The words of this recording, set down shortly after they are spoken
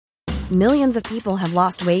Millions of people have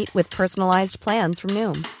lost weight with personalized plans from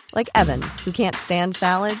Noom. Like Evan, who can't stand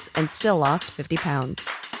salads and still lost 50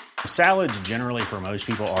 pounds. Salads generally for most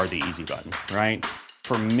people are the easy button, right?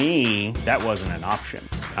 For me, that wasn't an option.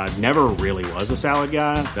 I never really was a salad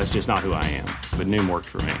guy. That's just not who I am. But Noom worked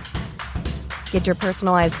for me. Get your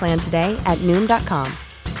personalized plan today at Noom.com.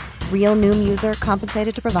 Real Noom user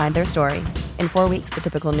compensated to provide their story. In 4 weeks, the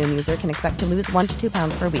typical Noom user can expect to lose 1 to 2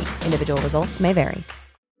 pounds per week. Individual results may vary.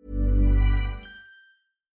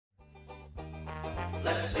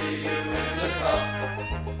 Let's see you in the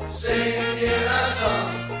cup, singing a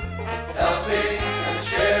song, helping and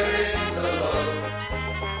sharing the load.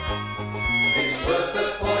 It's worth the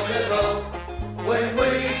pointed road when we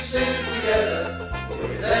sing together.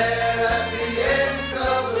 We're there at the end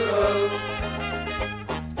of the road.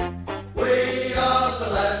 We are the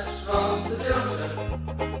lads from the Tilton.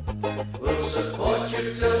 We'll support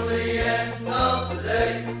you till the end of the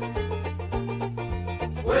day.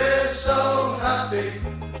 We're so happy,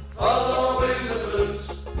 following the blues.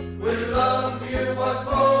 We love you, what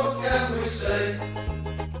more can we say?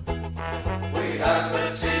 We have the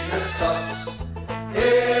tickets tops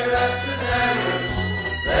here at St Andrews.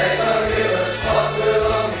 They will give us what we're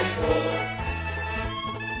longing for.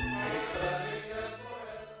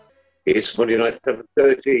 It's Monday night,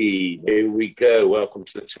 7:30. Here we go. Welcome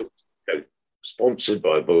to the Tilton Show, sponsored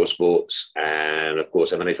by Boyle Sports and, of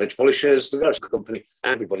course, M&A French Polishers, the guys company,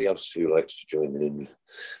 and everybody else who likes to join in.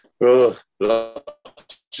 Oh,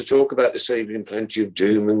 lots to talk about this evening, plenty of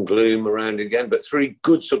doom and gloom around again, but 3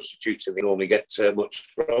 good substitutes that we normally get much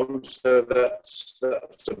from, so that's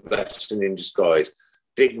a blessing in disguise.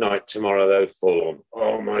 Big night tomorrow, though, Fulham.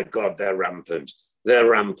 Oh, my God, they're rampant. They're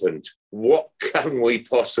rampant. What can we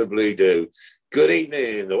possibly do? Good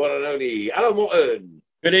evening, the one and only Alan Watton.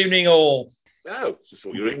 Good evening, all. Oh, just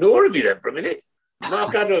thought you were ignoring me then for a minute.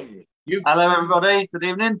 Mark Adam. Hello, everybody. Good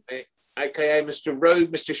evening. A.K.A. Mr.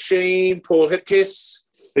 Rogue, Mr. Sheen, Paul Hipkiss.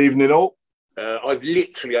 Evening, all. I've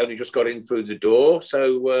literally only just got in through the door,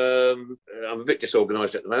 so I'm a bit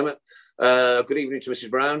disorganised at the moment. Good evening to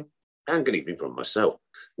Mrs. Brown, and good evening from myself.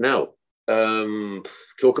 Now,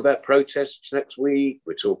 talk about protests next week.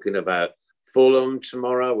 We're talking about Fulham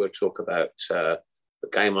tomorrow. We'll talk about the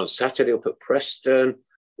game on Saturday up at Preston.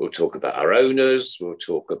 We'll talk about our owners. We'll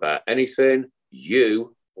talk about anything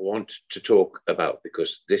you want to talk about,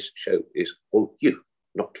 because this show is for you,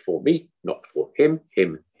 not for me, not for him,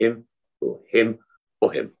 for him,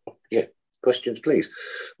 or him. Yeah, questions, please.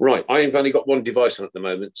 Right, I've only got one device on at the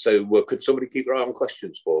moment, so could somebody keep your eye on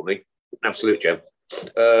questions for me? Absolute gem.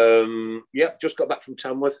 Just got back from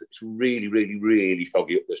Tamworth. It's really, really, really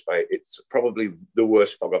foggy up this way. It's probably the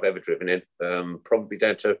worst fog I've ever driven in. Probably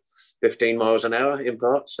down to 15 miles an hour in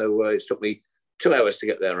parts. So it took me 2 hours to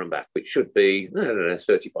get there and back, which should be,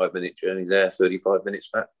 35-minute journey there, 35 minutes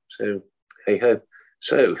back. So, hey-ho.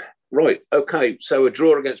 So, right, okay. So a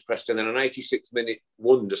draw against Preston, then an 86-minute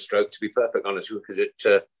wonder stroke, to be perfectly honest, because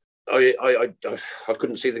I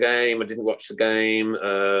couldn't see the game. I didn't watch the game.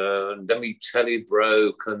 And then my telly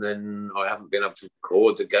broke, and then I haven't been able to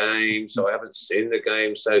record the game, so I haven't seen the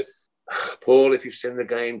game. So, Paul, if you've seen the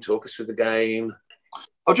game, talk us through the game.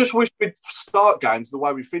 I just wish we'd start games the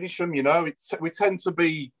way we finish them. We tend to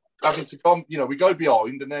be having to come. We go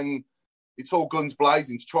behind, and then it's all guns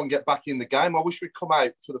blazing to try and get back in the game. I wish we'd come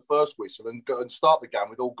out to the first whistle and go and start the game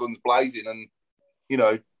with all guns blazing and,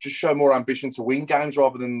 just show more ambition to win games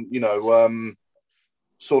rather than,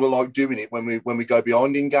 sort of like doing it when we go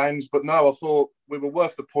behind in games. But no, I thought we were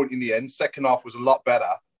worth the point in the end. Second half was a lot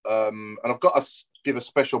better. And I've got to give a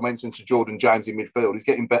special mention to Jordan James in midfield. He's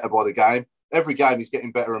getting better by the game. Every game he's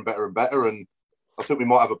getting better and better and better. And I think we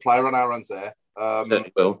might have a player on our hands there. I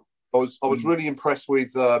was really impressed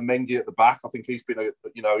with Mendy at the back. I think he's been,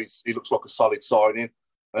 he looks like a solid signing.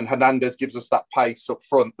 And Hernandez gives us that pace up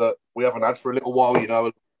front that we haven't had for a little while.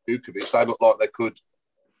 Dukovic, they look like they could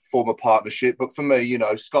form a partnership. But for me,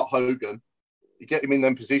 Scott Hogan, you get him in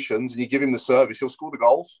them positions and you give him the service, he'll score the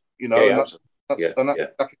goals. That's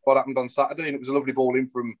exactly what happened on Saturday. And it was a lovely ball in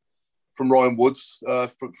from Ryan Woods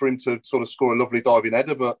for him to sort of score a lovely diving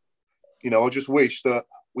header. But, I just wish that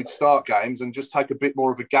we'd start games and just take a bit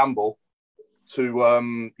more of a gamble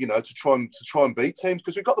to try and beat teams,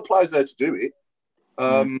 because we've got the players there to do it.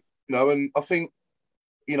 And I think,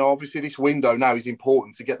 obviously this window now is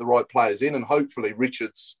important to get the right players in, and hopefully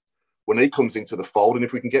Richards, when he comes into the fold, and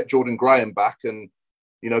if we can get Jordan Graham back and,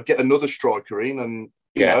 get another striker in, and,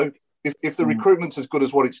 if the recruitment's as good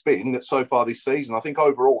as what it's been that so far this season, I think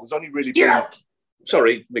overall there's only really been...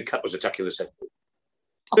 Sorry, my cat was attacking the second.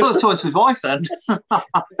 I thought I was talking to his wife then.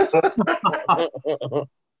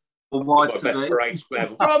 Or My wife to best be. parade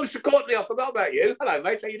scramble. Oh, Mr. Courtney, I forgot about you. Hello,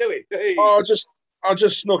 mate. How you doing? Hey. Oh, I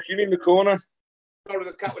just snuck in the corner. Sorry,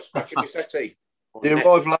 the cat was scratching my settee. He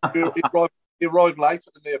arrived late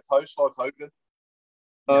at the near post like Hogan.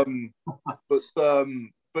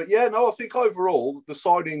 But yeah, no, I think overall the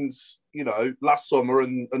signings, last summer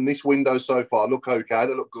and this window so far look okay.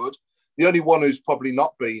 They look good. The only one who's probably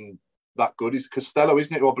not been that good is Costello,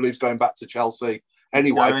 isn't it? Who I believe is going back to Chelsea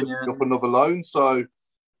anyway to pick up another loan. So,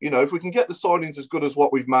 if we can get the signings as good as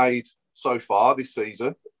what we've made so far this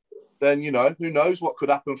season, then, who knows what could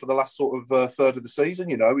happen for the last sort of third of the season.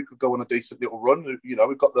 We could go on a decent little run.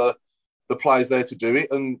 We've got the players there to do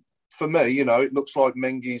it. And for me, it looks like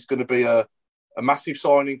Mengi's going to be a massive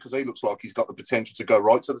signing because he looks like he's got the potential to go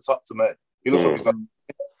right to the top to me. He looks like he's got...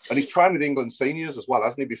 And he's trained with England seniors as well,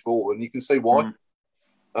 hasn't he, before? And you can see why.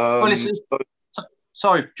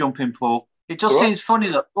 Sorry, jumping, Paul. It just seems funny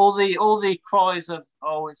that all the cries of,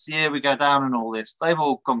 oh, it's the year we go down and all this, they've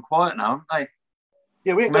all gone quiet now, haven't they?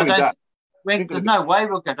 Yeah, we ain't going down. There's no way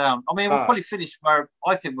we'll go down. I mean, we'll probably finish where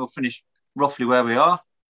I think we'll finish roughly where we are.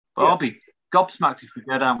 But I'll be gobsmacked if we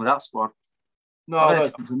go down with that squad. No, I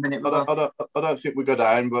don't think we go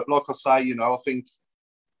down. But like I say, I think,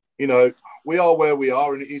 we are where we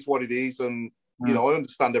are and it is what it is. And, I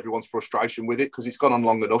understand everyone's frustration with it because it's gone on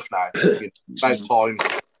long enough now. It's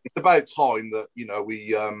about time that,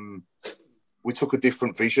 we took a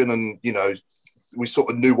different vision and, we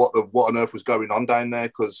sort of knew what on earth was going on down there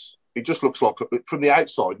because it just looks like, from the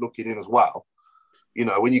outside looking in as well,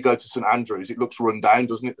 when you go to St Andrews, it looks run down,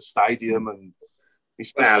 doesn't it? The stadium and...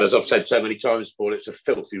 As I've said so many times, Paul, it's a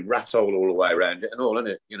filthy rat hole all the way around it and all, isn't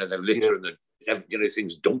it? The litter and the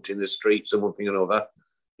things dumped in the streets and one thing and another.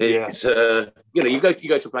 It's you go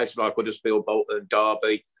to places like Huddersfield, Bolton,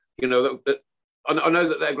 Derby. I know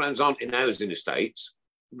that their grounds aren't in housing estates,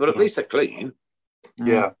 but at least they're clean.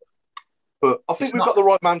 Yeah, but I think we've got the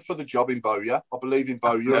right man for the job in Bowyer. I believe in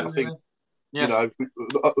Bowyer. I think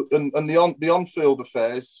and the on-field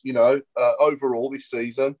affairs, overall this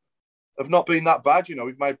season have not been that bad.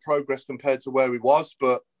 We've made progress compared to where we was,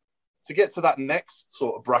 but to get to that next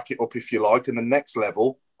sort of bracket up, if you like, and the next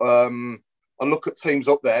level, I look at teams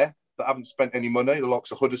up there that haven't spent any money, the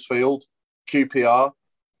likes of Huddersfield, QPR,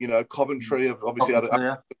 Coventry have obviously had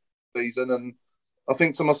a season, and I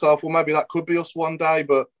think to myself, well, maybe that could be us one day,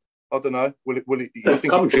 but I don't know. Will it? I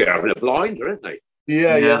think Coventry are having a blinder, aren't they?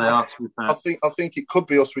 Yeah. I think it could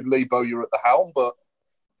be us with Lee Bowyer at the helm, but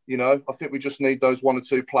I think we just need those one or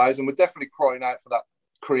two players, and we're definitely crying out for that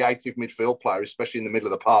creative midfield player, especially in the middle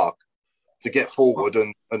of the park, to get forward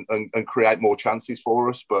and create more chances for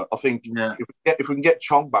us. But I think if we can get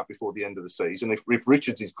Chong back before the end of the season, if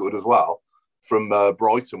Richards is good as well from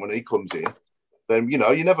Brighton when he comes in, then you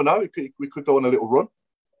never know. We could go on a little run.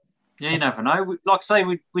 Yeah, you never know. Like I say,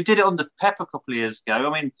 we did it under Pep a couple of years ago.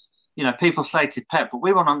 I mean, people slated Pep, but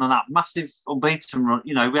we went on that massive unbeaten run.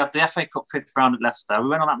 We had the FA Cup fifth round at Leicester. We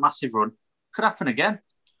went on that massive run. Could happen again.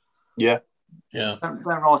 Yeah. Don't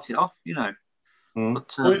write it off,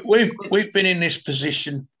 But, we've been in this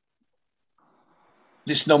position,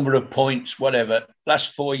 this number of points, whatever,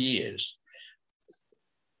 last 4 years,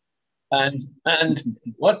 and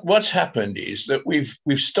what's happened is that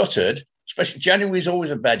we've stuttered. Especially January is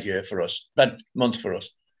always a bad month for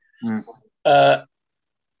us. And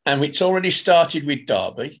it's already started with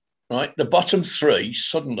Derby, right? The bottom three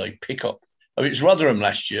suddenly pick up. I mean, it's Rotherham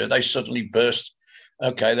last year. They suddenly burst.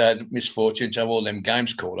 Okay, they had misfortune to have all them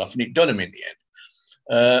games called off, and it done them in the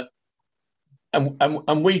end.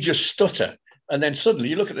 And we just stutter. And then suddenly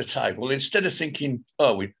you look at the table, instead of thinking,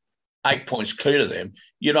 we're 8 points clear of them,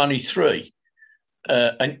 you're only 3.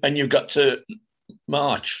 And you've got to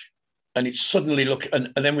march. And it's suddenly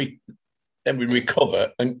and then we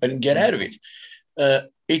recover and get out of it.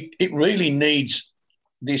 It really needs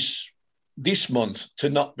this month to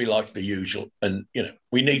not be like the usual. And,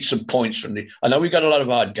 we need some points from I know we've got a lot of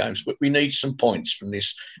hard games, but we need some points from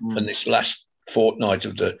this last fortnight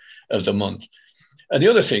of the month. And the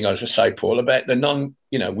other thing I was to say, Paul, about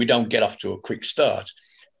we don't get off to a quick start.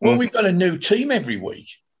 Well, we've got a new team every week.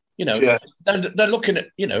 They're looking at,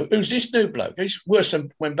 who's this new bloke? It's worse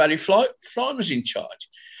than when Barry Fly was in charge.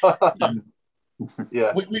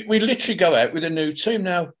 Yeah. We literally go out with a new team.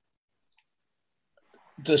 Now,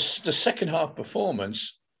 the second half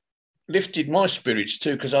performance lifted my spirits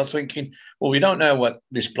too, because I was thinking, well, we don't know what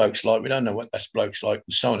this bloke's like. We don't know what that bloke's like,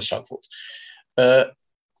 and so on and so forth.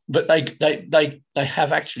 But they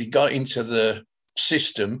have actually got into the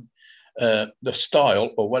system, the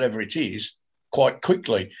style or whatever it is, quite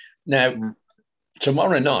quickly. Now,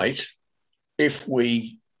 tomorrow night, if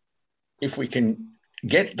we can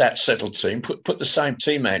get that settled team, put the same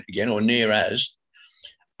team out again or near as,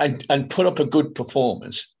 and put up a good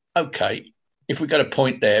performance. Okay, if we got a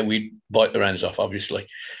point there, we'd bite their hands off, obviously.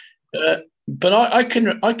 But I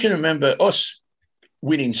can remember us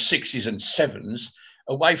winning 6s and 7s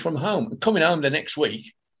away from home and coming home the next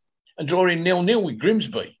week and drawing 0-0 with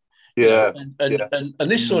Grimsby. Yeah. And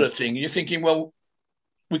this sort of thing. You're thinking, well,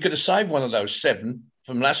 we could have saved one of those 7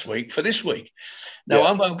 from last week for this week. Now,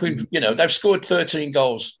 I'm hoping, they've scored 13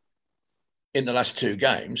 goals in the last 2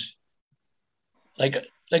 games. They're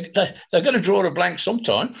going to draw a blank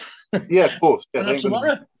sometime. Yeah, of course. Yeah, not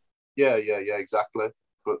tomorrow. Yeah, exactly.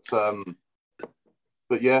 But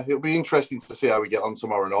yeah, it'll be interesting to see how we get on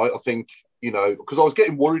tomorrow night. I think, because I was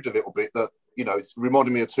getting worried a little bit that, it's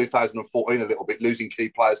reminding me of 2014 a little bit, losing key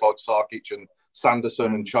players like Sarkic and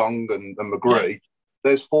Sanderson and Chong and McGree. Yeah.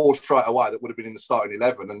 There's 4 straight away that would have been in the starting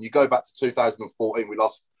 11. And you go back to 2014, we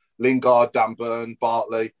lost Lingard, Dan Burn,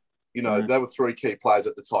 Bartley. There were 3 key players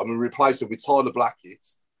at the time. And we replaced them with Tyler Blackett.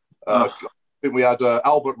 I think we had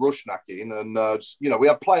Albert Rushnak in. And, we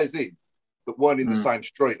had players in that weren't in the same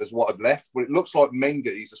street as what had left. But it looks like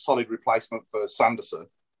Menga is a solid replacement for Sanderson.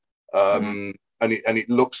 And it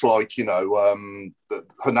looks like, that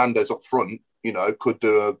Hernandez up front, could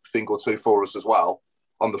do a thing or two for us as well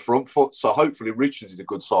on the front foot. So hopefully Richards is a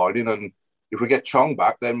good signing. And if we get Chong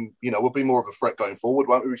back, then, we'll be more of a threat going forward,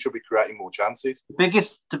 won't we? We should be creating more chances.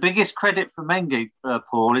 The biggest credit for Menga,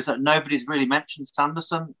 Paul, is that nobody's really mentioned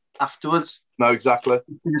Sanderson afterwards. No, exactly.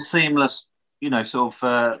 It's been a seamless,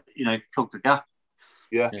 plug the gap.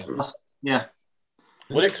 Yeah.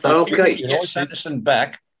 Well, if we get Sanderson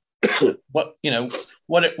back, what a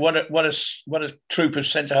troop of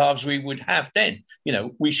centre halves we would have then.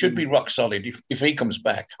 We should be rock solid if he comes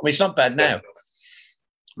back. I mean, it's not bad now.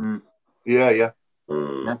 Yeah.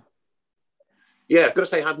 Yeah, I've got to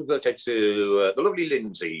say happy birthday to the lovely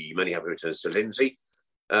Lindsay. Many happy returns to Lindsay.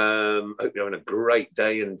 Hope you're having a great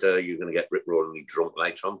day and you're going to get rip-roaringly drunk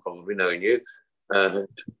later on, probably knowing you.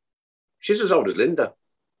 She's as old as Linda.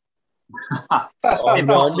 No,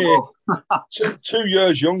 Nick. 2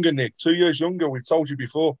 years younger, Nick. 2 years younger. We've told you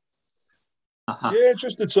before. Yeah,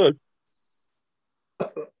 just the 2.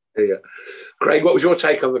 Yeah. Craig, what was your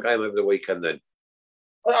take on the game over the weekend then?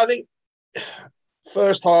 I think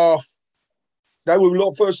first half,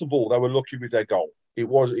 first of all, they were lucky with their goal. It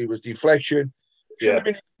was deflection. Should have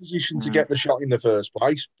been in a position to get the shot in the first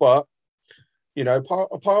place. But,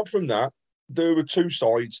 apart from that, there were 2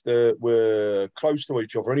 sides that were close to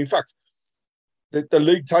each other. And in fact, the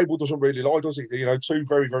league table doesn't really lie, does it? 2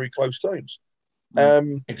 very, very close teams.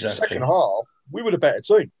 Exactly. Second half, we were the better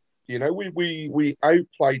team. We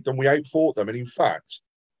outplayed them, we outfought them. And in fact,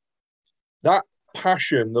 that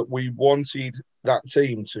passion that we wanted that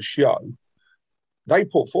team to show, they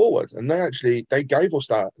put forward. And they gave us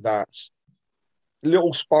that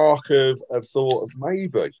little spark of thought of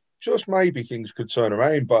just maybe things could turn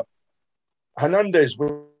around. But Hernandez,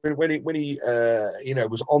 when he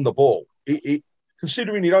was on the ball,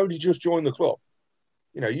 considering he'd only just joined the club,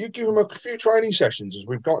 you give him a few training sessions as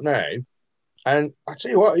we've got now, and I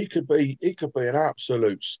tell you what, he could be an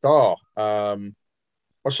absolute star. I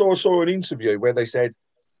saw an interview where they said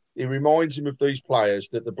he reminds him of these players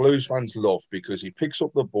that the Blues fans love because he picks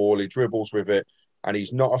up the ball, he dribbles with it, and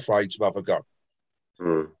he's not afraid to have a go.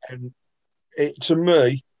 And to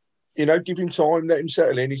me, give him time, let him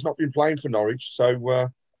settle in. He's not been playing for Norwich, so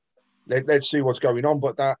let's see what's going on.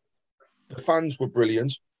 But the fans were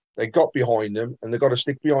brilliant. They got behind them, and they've got to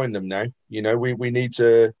stick behind them now. We need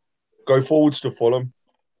to go forwards to Fulham.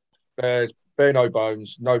 Bare no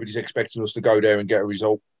bones. Nobody's expecting us to go there and get a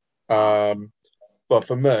result. But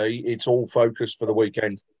for me, it's all focused for the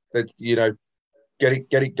weekend. Get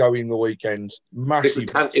it going the weekend. Massive.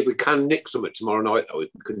 If we can nick something tomorrow night, though, we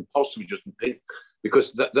can possibly just pick,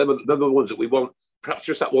 because they're the ones that we want. Perhaps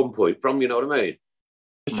just at one point from, you know what I mean?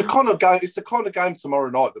 It's the kind of game. It's the kind of game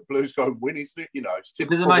tomorrow night that Blues go and win, isn't it? It's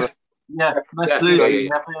typical.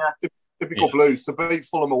 Typical Blues to beat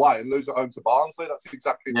Fulham away and lose at home to Barnsley. That's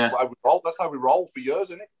exactly the way we roll. That's how we roll for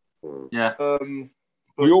years, isn't it? Yeah.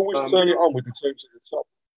 We always turn it on with the teams at the top.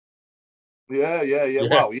 Yeah.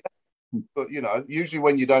 Well, yeah. But, usually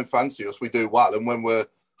when you don't fancy us, we do well. And when we're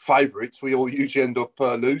favourites, we all usually end up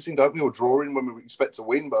losing, don't we? Or drawing when we expect to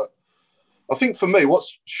win. But I think for me,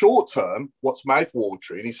 what's short-term, what's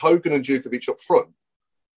mouth-watering is Hogan and Djukovic up front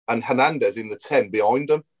and Hernandez in the 10 behind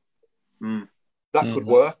them. That could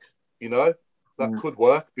work, That could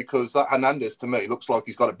work because that Hernandez, to me, looks like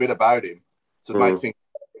he's got a bit about him to make things,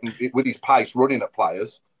 with his pace, running at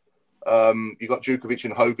players. You got Djukovic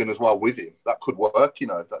and Hogan as well with him. That could work,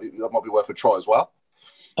 that might be worth a try as well.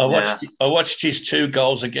 I watched his 2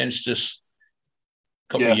 goals against us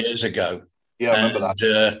a couple of years ago. Yeah, I remember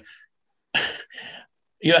that.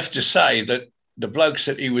 You have to say that the blokes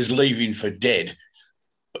that he was leaving for dead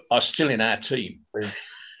are still in our team.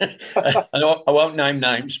 I won't name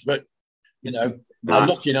names, but, I'm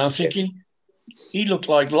looking, I'm thinking, he looked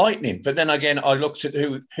like lightning. But then again, I looked at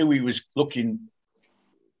who he was looking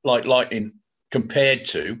like lightning compared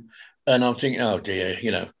to, and I'm thinking, oh dear,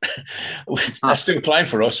 they're still playing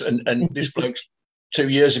for us. And this bloke 2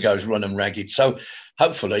 years ago has run them ragged. So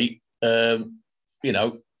hopefully,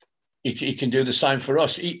 he can do the same for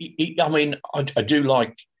us. I do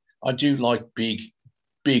like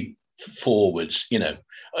big forwards.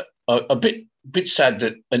 A bit sad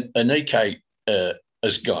that Anike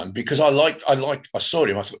has gone, because I saw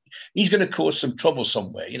him. I thought he's going to cause some trouble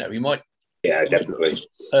somewhere. He might. Yeah, definitely.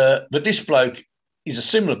 But this bloke is a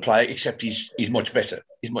similar player, except he's much better.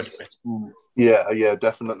 He's much better. Yeah,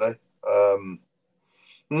 definitely.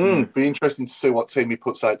 Be interesting to see what team he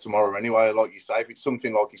puts out tomorrow. Anyway, like you say, if it's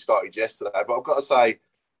something like he started yesterday, but I've got to say,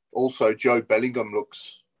 also Joe Bellingham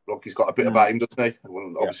looks like he's got a bit about him, doesn't he?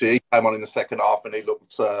 Well, obviously, he came on in the second half and he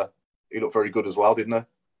looked very good as well, didn't he?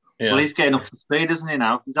 Yeah. Well, he's getting up to speed, isn't he?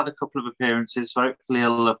 Now he's had a couple of appearances, so hopefully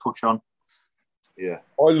he'll push on. Yeah,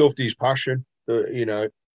 I loved his passion.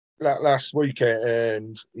 Last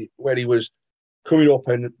weekend when he was coming up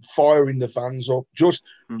and firing the fans up, just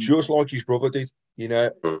like his brother did.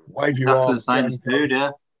 Wave your arm. Exactly the same dude,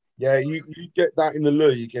 yeah. Yeah, you get that in the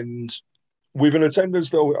league, and with an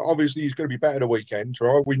attendance, though, obviously he's going to be better the weekend,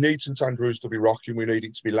 right? We need St Andrews to be rocking. We need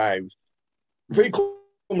it to be loud. If he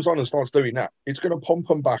comes on and starts doing that, it's going to pump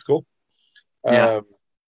them back up.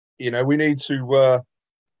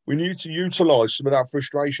 We need to utilise some of that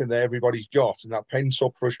frustration that everybody's got and that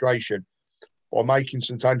pent-up frustration by making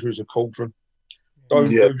St Andrews a cauldron. Don't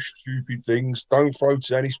do stupid things. Don't throw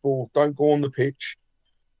tennis ball. Don't go on the pitch.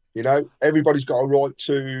 Everybody's got a right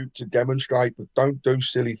to demonstrate, but don't do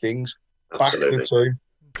silly things. Absolutely. Back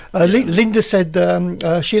the team. Linda said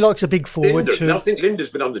she likes a big forward too. No, I think Linda's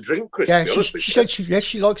been on the drink, Chris. Yeah, she said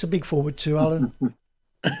she likes a big forward too, Alan.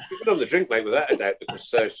 She's been on the drink, mate, without a doubt, because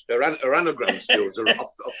her anagram skills are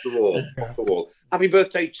off the wall. Happy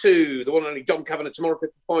birthday to the one and only Dom Kavanagh tomorrow,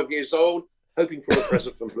 55 years old, hoping for a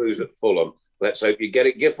present from Blues at Fulham. Let's hope you get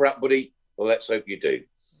it. Give for that, buddy. Well, let's hope you do.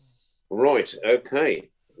 Right, okay.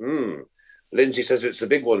 Lindsay says it's a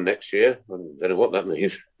big one next year. I don't know what that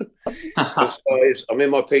means. Guys, I'm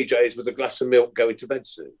in my PJs with a glass of milk going to bed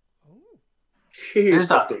soon. She's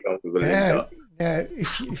definitely older than Linda. Yeah,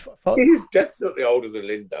 He's definitely older than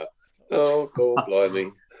Linda. Oh, God,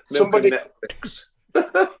 blimey. Somebody... Netflix.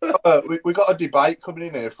 we got a debate coming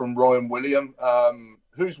in here from Ryan William.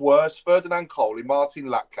 Who's worse, Ferdinand Coley, Martin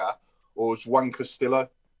Latka, or Juan Castillo?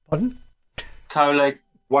 Pardon? Coley.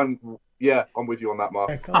 Yeah, I'm with you on that,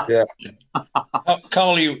 Mark. Yeah.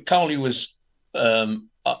 Coley was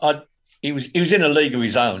he was in a league of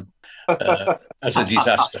his own as a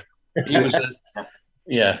disaster. He was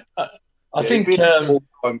I think he'd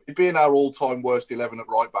be in our all-time worst 11 at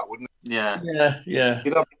right back, wouldn't it? Yeah.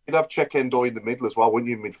 You'd have Czech Endoy in the middle as well, wouldn't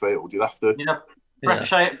you? In midfield, you'd have to. You'd have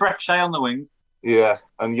Breck Shea on the wing. Yeah,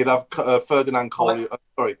 and you'd have Ferdinand Coley.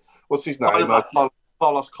 Sorry, what's his name?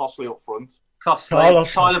 Carlos Costley up front.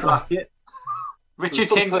 Tyler Blackett. Richard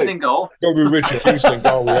Kingston in goal. Go with Richard Kingston in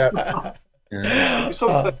goal, yeah.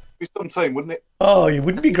 It'd be some team, wouldn't it? Oh, it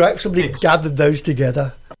wouldn't be great if somebody gathered those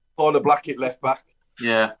together. Tyler Blackett left back.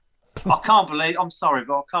 Yeah. I'm sorry,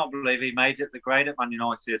 but I can't believe he made it the grade at Man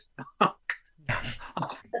United.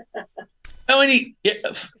 He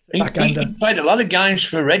played a lot of games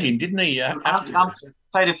for Reading, didn't he?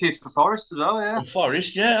 Played a few for Forest as well, yeah. For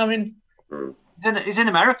Forest, yeah. I mean... He's in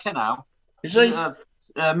America now. Is he?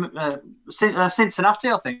 Cincinnati,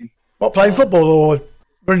 I think. What, playing football or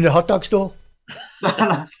running the hot dog store?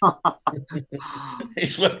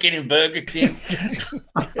 He's working in Burger King.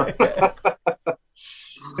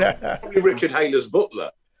 Probably Richard Hayler's butler.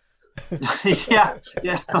 yeah.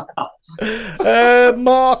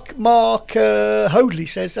 Mark Hoadley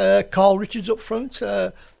says Carl Richards up front.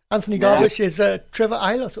 Anthony Garber says Trevor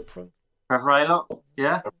Aylott up front. Trevor Aylott,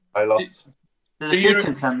 yeah. Aylott. There's a few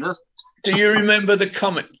contenders. Do you remember the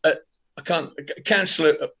comment?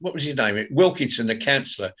 Councillor, what was his name? Wilkinson, the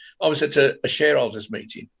councillor. I was at a shareholders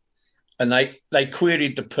meeting, and they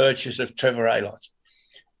queried the purchase of Trevor Aylott.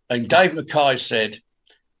 And Dave Mackay said,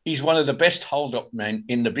 he's one of the best hold-up men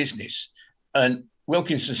in the business. And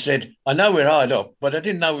Wilkinson said, I know we're hard up, but I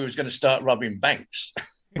didn't know we was going to start robbing banks.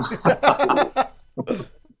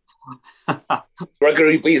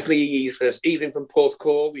 Gregory Beasley says, evening from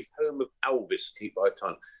Porthcawl, the home of Elvis, keep my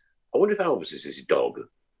tongue. I wonder if Elvis is his dog.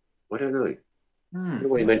 I don't know. I don't know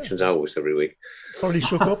why he mentions Elvis every week. Probably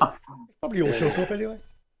shook up. Probably all shook up anyway.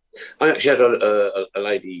 I actually had a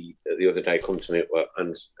lady the other day come to me at work,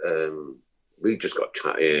 and we just got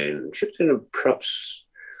chatting. She was in perhaps,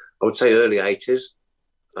 I would say, early 80s.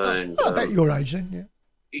 And I bet your age then, yeah.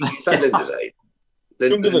 That Linda's age.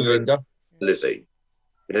 Younger than Linda. Lizzie.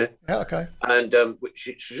 Yeah. Yeah, okay. And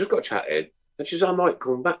she just got chatting, and she said, I might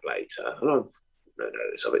come back later. And I no,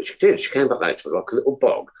 so she did. She came back later with like a little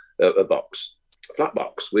box, a flat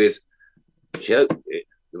box with, she opened it.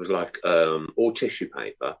 There was like all tissue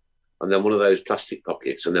paper, and then one of those plastic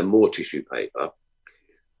pockets, and then more tissue paper.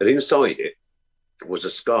 And inside it was a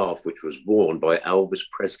scarf which was worn by Elvis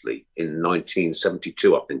Presley in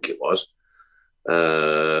 1972, I think it was.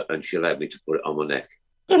 And she allowed me to put it on my neck.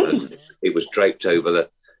 And it was draped over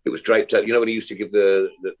you know when he used to give the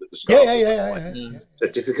scarf? Yeah.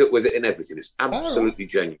 Certificate with it and everything. It's absolutely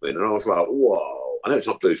genuine. And I was like, whoa. I know it's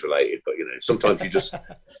not blues related, but, you know, sometimes you just,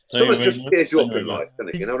 someone just cheers you up in life, doesn't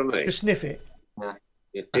it? You know what I mean? Just sniff it.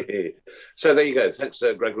 So there you go. Thanks,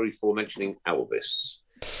 Gregory, for mentioning Elvis.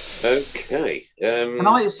 Okay. Can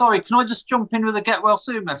I just jump in with a get well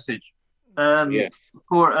soon message?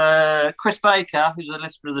 For Chris Baker, who's a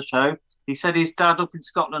listener of the show. He said his dad up in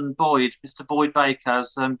Scotland, Boyd, Mr. Boyd Baker,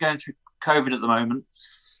 is going through COVID at the moment.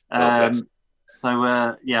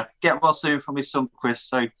 Get well soon from his son Chris.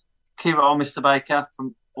 So keep it on, Mr. Baker,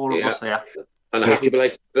 from all of us here. And a happy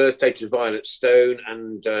belated birthday to Violet Stone.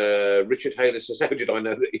 And Richard Haylor says, how did I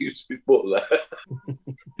know that he was his butler?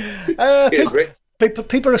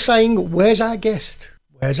 People are saying, where's our guest?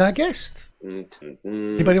 Where's our guest?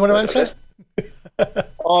 Anybody want to answer?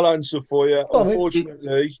 I'll answer for you.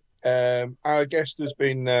 Unfortunately, our guest has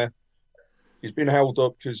been he's been held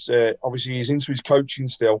up because obviously he's into his coaching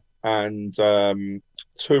still, and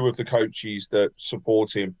two of the coaches that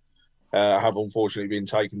support him have unfortunately been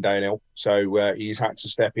taken down ill, so he's had to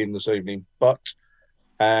step in this evening. But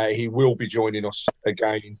he will be joining us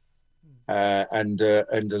again, and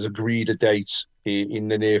has agreed a date in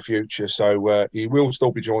the near future. So he will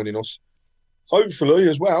still be joining us. Hopefully,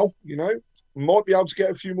 as well, you know, might be able to get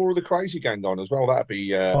a few more of the crazy gang on as well. That'd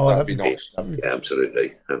be nice. Yeah,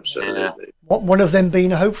 absolutely. Yeah. What, one of them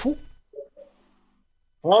being a hopeful?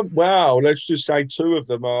 Well, let's just say two of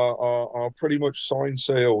them are pretty much signed,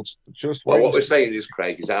 sealed. Just what we're saying is,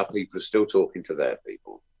 Craig, is our people are still talking to their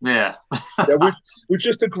people. Yeah. We're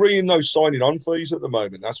just agreeing those signing on fees at the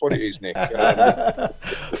moment. That's what it is, Nick.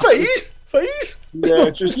 Fees? Yeah,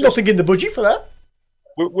 there's nothing in the budget for that.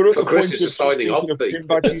 We're at the Chris point is signing off fee.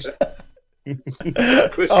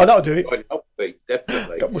 That'll do it.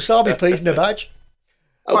 Definitely. Got wasabi, please, and a badge.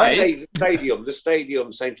 Okay, the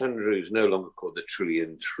stadium, St Andrews, no longer called the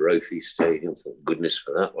Trillion Trophy Stadium. Thank goodness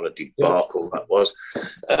for that. What a debacle that was.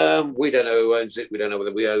 We don't know who owns it. We don't know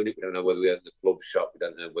whether we own it. We don't know whether we own the club shop. We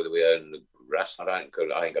don't know whether we own the grass. I ain't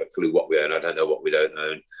got a clue what we own. I don't know what we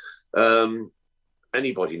don't own.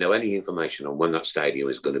 Anybody know any information on when that stadium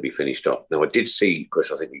is going to be finished off? Now, I did see, Chris,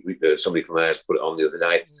 I think somebody from ours put it on the other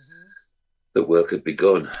day, that work had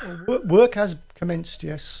begun. Work has commenced,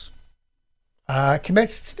 yes.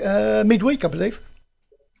 Commenced midweek, I believe.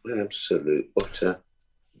 Absolute utter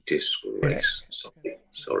disgrace. Yeah.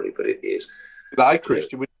 Sorry, but it is. Hi,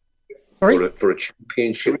 Christian. For a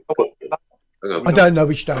championship football. I don't know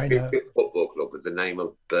which day. Football club with the name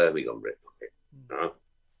of Birmingham written on it.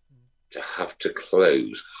 To have to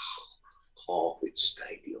close half its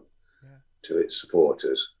stadium to its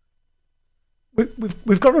supporters.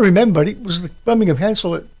 We've got to remember it was the Birmingham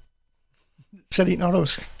Council that said it, not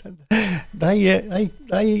us.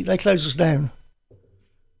 They closed us down.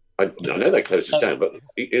 I know they closed us down, but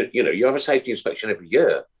you have a safety inspection every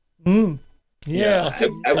year. Yeah.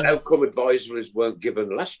 How come advisories weren't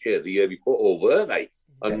given last year, the year before, or were they?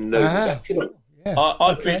 And no one's acted on.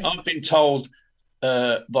 I've been told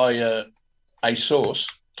by a source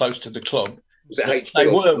close to the club that they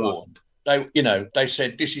were warned. They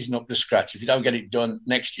said this isn't up to scratch. If you don't get it done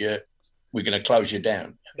next year, we're going to close you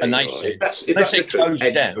down. And they said close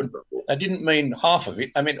you down. They didn't mean half of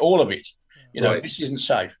it. I mean all of it. This isn't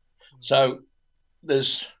safe. So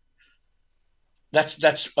that's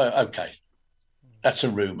okay. That's a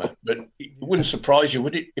rumour, but it wouldn't surprise you,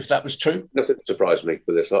 would it, if that was true? Nothing surprised me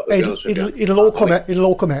with this. It'll all come out. It'll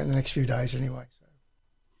all come out in the next few days, anyway.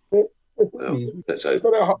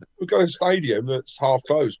 We've got a stadium that's half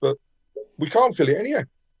closed, but we can't fill it anyhow.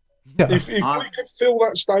 No. If we could fill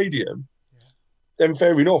that stadium, then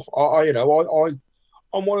fair enough.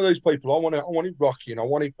 I'm one of those people. I want it rocking. I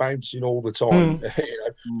want it bouncing all the time.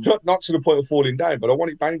 Not to the point of falling down, but I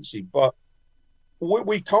want it bouncing. But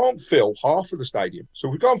we can't fill half of the stadium. So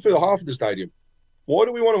if we can't fill half of the stadium, Why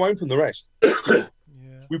do we want to open the rest?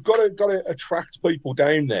 We've got to attract people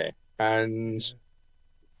down there and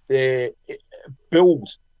build.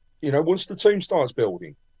 You know, once the team starts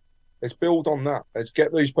building, let's build on that. Let's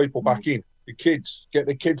get these people back in. Get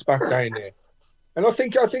the kids back down there. And I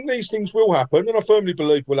think these things will happen, and I firmly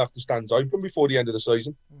believe we'll have the stands open before the end of the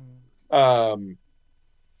season. But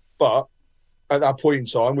at that point in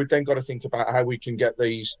time, we've then got to think about how we can get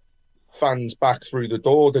these fans back through the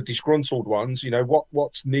door, the disgruntled ones. You know,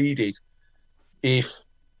 what's needed if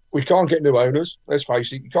we can't get new owners. Let's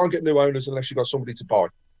face it, you can't get new owners unless you've got somebody to buy.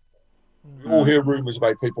 We all hear rumours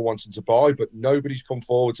about people wanting to buy, but nobody's come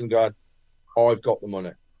forwards and gone, I've got the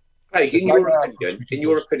money. Craig, in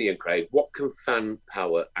your opinion, Craig, what can fan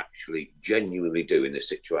power actually genuinely do in this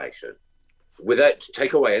situation? Without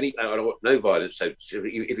take away any, I don't want no violence. So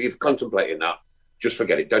if you're contemplating that, just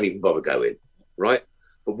forget it. Don't even bother going, right?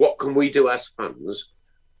 But what can we do as fans?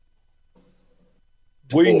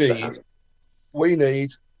 We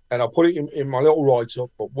need, and I'll put it in my little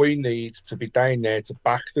write-up, but we need to be down there to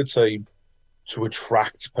back the team to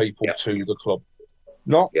attract people to the club.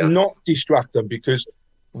 Not distract them, because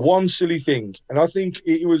one silly thing, and I think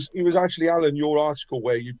it was actually, Alan, your article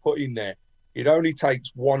where you put in there, it only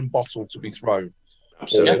takes one bottle to be thrown,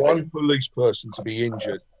 or one police person to be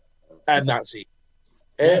injured, and that's it.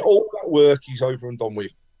 All that work is over and done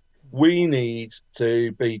with. We need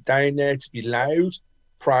to be down there to be loud,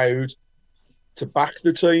 proud, to back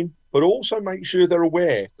the team, but also make sure they're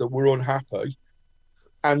aware that we're unhappy,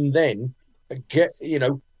 and then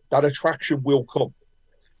that attraction will come.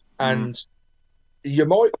 And you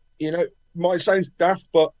might sound daft,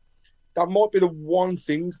 but that might be the one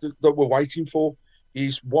thing that we're waiting for,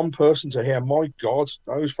 is one person to hear, my God,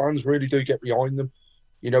 those fans really do get behind them.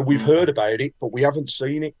 You know, we've heard about it, but we haven't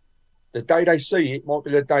seen it. The day they see it might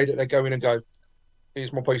be the day that they go in and go,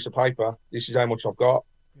 here's my piece of paper, this is how much I've got.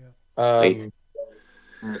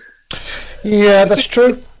 Yeah, that's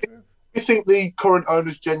true. Do you think the current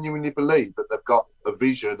owners genuinely believe that they've got a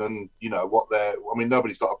vision and,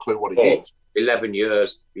 nobody's got a clue what it is? 11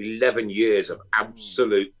 years of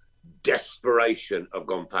absolute desperation have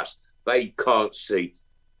gone past. They can't see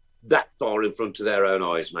that far in front of their own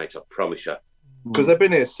eyes, mate, I promise you. Because they've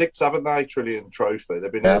been here 6, haven't they? Trillion trophy.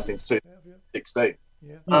 They've been here since 2016.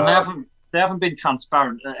 And they haven't been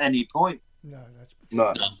transparent at any point.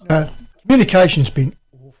 No. Communication's been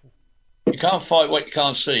awful. You can't fight what you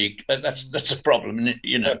can't see. That's a problem, isn't it?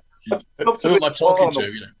 You know. Who am I talking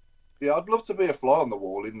to? Yeah, I'd love to be a fly on the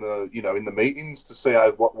wall in the meetings to see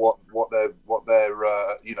how what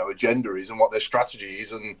their agenda is and what their strategy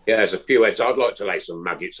is. And there's a few heads I'd like to lay some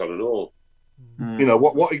maggots on and all.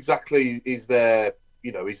 What exactly is their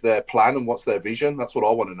plan and what's their vision? That's what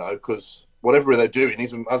I want to know, because whatever they're doing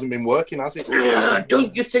hasn't been working, has it?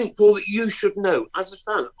 Don't you think, Paul, that you should know as a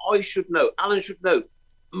fan? I should know. Alan should know.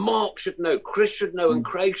 Mark should know. Chris should know, and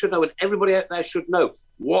Craig should know, and everybody out there should know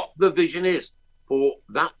what the vision is for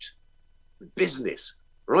that business,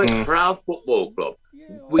 right? For our football club.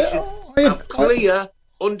 We should have clear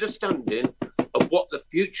understanding of what the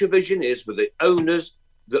future vision is with the owners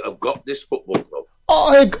that have got this football club.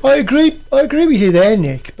 I agree with you there,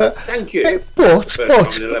 Nick. But thank you. But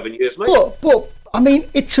in 11 years, mate. But I mean,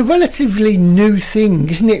 it's a relatively new thing,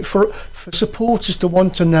 isn't it, for supporters to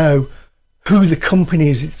want to know who the company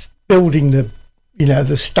is that's building the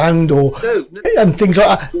stand and things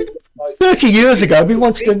like that. 30 years ago, we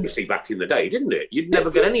wanted to see back in the day, didn't it? You'd never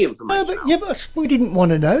get any information. But we didn't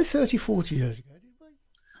want to know 30, 40 years ago, did we?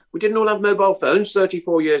 We didn't all have mobile phones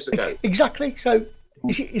 34 years ago. Exactly. So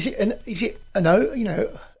is it an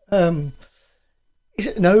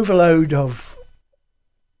overload of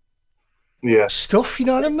stuff? You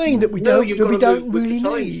know what I mean? That we don't really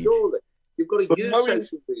need. Surely. You've got to use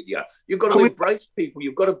social media. You've got to embrace people.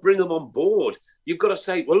 You've got to bring them on board. You've got to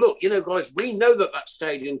say, well, look, guys, we know that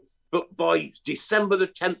stadium, but by December the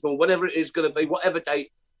 10th or whatever it is going to be, whatever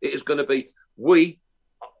date it is going to be, we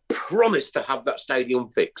promise to have that stadium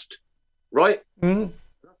fixed, right? That's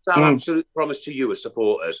our absolute promise to you as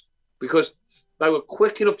supporters, because they were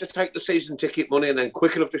quick enough to take the season ticket money and then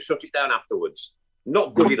quick enough to shut it down afterwards.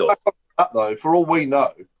 Not good enough. That, though, for all we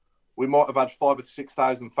know, we might have had 5,000 or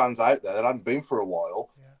 6,000 fans out there that hadn't been for a while.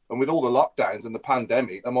 And with all the lockdowns and the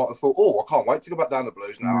pandemic, they might have thought, I can't wait to go back down the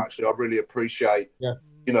Blues now. Actually, I really appreciate,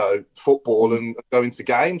 football and going to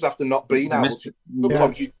games after not being able to.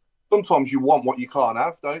 Sometimes you want what you can't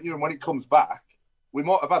have, don't you? And when it comes back, we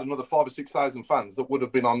might have had another 5,000 or 6,000 fans that would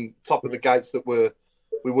have been on top of the gates that we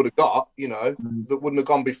would have got, that wouldn't have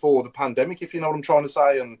gone before the pandemic, if you know what I'm trying to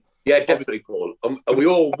say. And yeah, definitely, Paul. And we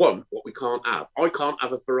all want what we can't have. I can't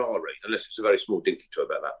have a Ferrari unless it's a very small dinky tub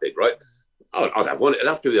about that big, right? I'd have one. It'd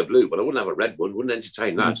have to be a blue one. I wouldn't have a red one. Wouldn't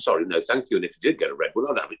entertain that. Sorry, no, thank you. And if you did get a red one,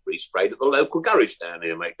 I'd have it resprayed at the local garage down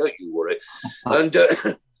here, mate. Don't you worry. And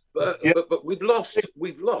but we've lost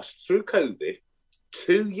through COVID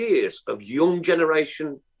 2 years of young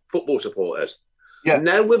generation football supporters. Yeah.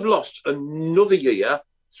 Now we've lost another year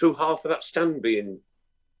through half of that stand being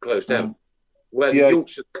closed down, where the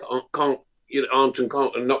youngsters aren't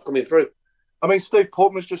and not coming through. I mean, Steve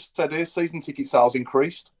Portman's just said here season ticket sales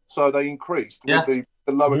increased. So they increased with the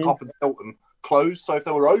lower Cop and Tilton closed. So if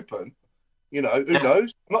they were open, who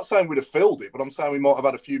knows? I'm not saying we'd have filled it, but I'm saying we might have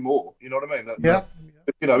had a few more. You know what I mean?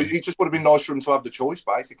 It just would have been nice for them to have the choice,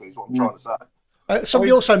 basically, is what I'm trying to say.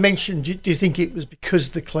 Somebody also mentioned, do you think it was because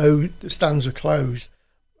the stands are closed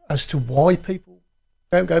as to why people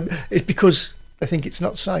don't go? It's because they think it's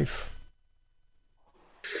not safe.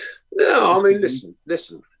 No, I mean,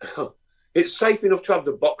 listen. It's safe enough to have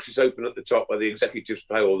the boxes open at the top where the executives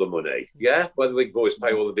pay all the money, where the big boys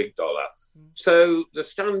pay all the big dollar. So the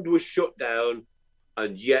stand was shut down,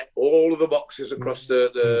 and yet all of the boxes across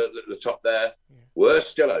the top there were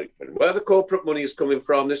still open. Where the corporate money is coming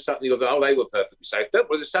from, this, that, and the other, they were perfectly safe. Don't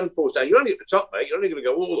worry, the stand falls down. You're only at the top, mate. You're only going to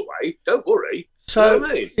go all the way. Don't worry. So, you know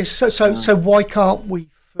what I mean? So why can't we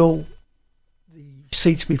fill the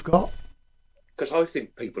seats we've got? Because I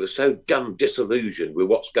think people are so damn disillusioned with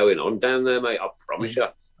what's going on down there, mate. I promise you.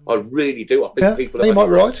 I really do. I think people are... You might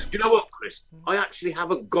be right. Do you know what, Chris? I actually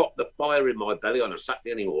haven't got the fire in my belly on a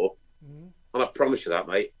Saturday anymore. And I promise you that,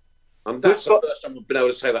 mate. And that's the first time I've been able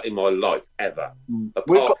to say that in my life, ever.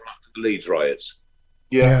 Apart from the Leeds riots.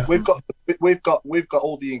 Yeah, we've got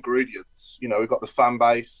all the ingredients. We've got the fan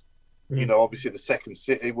base. Obviously the second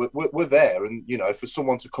city, we're there, and for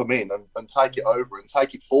someone to come in and take it over and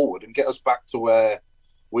take it forward and get us back to where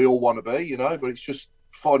we all want to be, but it's just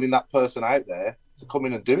finding that person out there to come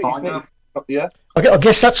in and do it, isn't it? Yeah. I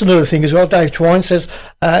guess that's another thing as well. Dave Twine says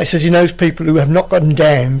he knows people who have not gotten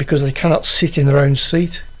down because they cannot sit in their own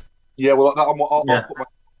seat. Yeah, well, I'll put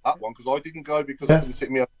that one because I didn't go because I couldn't sit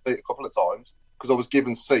in my own seat a couple of times because I was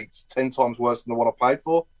given seats 10 times worse than the one I paid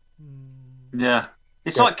for. Yeah.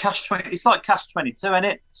 It's like Cash 20. It's like Cash 22, isn't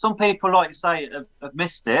it? Some people, like you say, have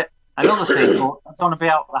missed it, and other people are going to be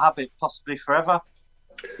out of the habit possibly forever.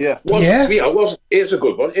 Yeah. Here's a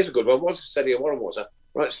good one. What's it said here? What was it?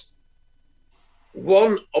 Right.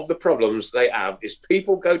 One of the problems they have is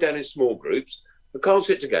people go down in small groups. They can't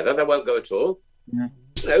sit together. They won't go at all.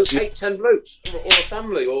 8, 10 blokes, or a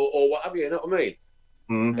family, or what have you. You know what I mean?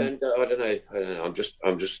 And I don't know. I'm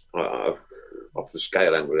just off the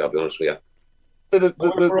scale angry. I'll be honest with you. I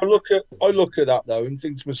look at that though and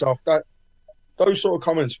think to myself that those sort of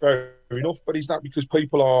comments fair enough, but is that because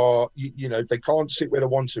people are they can't sit where they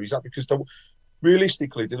want to? Is that because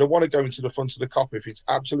realistically do they want to go into the front of the Cop if it's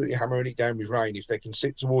absolutely hammering it down with rain, if they can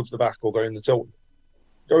sit towards the back or go in the Tilton,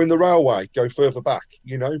 go in the railway, go further back?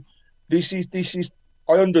 This is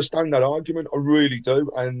I understand that argument, I really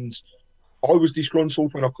do, and I was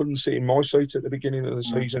disgruntled when I couldn't sit in my seat at the beginning of the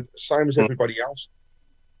season, same as everybody else.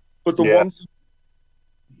 But the one thing,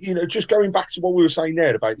 just going back to what we were saying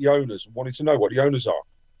there about the owners and wanting to know what the owners are.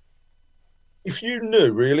 If you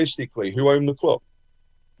knew realistically who owned the club,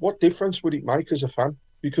 what difference would it make as a fan?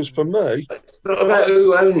 Because for me... It's not about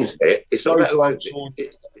who owns it. It's not about who owns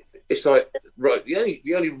it. It's like, right, the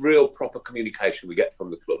only real proper communication we get from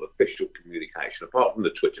the club, official communication, apart from the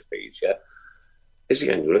Twitter feeds, is the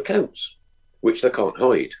annual accounts, which they can't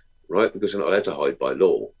hide, right? Because they're not allowed to hide by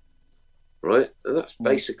law, right? And that's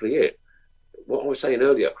basically it. What I was saying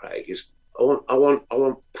earlier, Craig, is I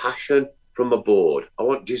want passion from a board. I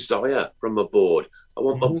want desire from a board. I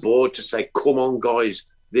want my board to say, come on, guys,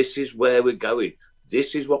 this is where we're going.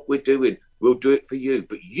 This is what we're doing. We'll do it for you.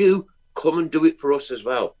 But you come and do it for us as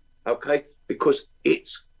well, okay? Because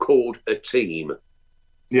it's called a team.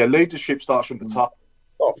 Yeah, leadership starts from the top.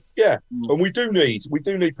 Oh, yeah, and we do need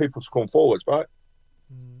people to come forward, right?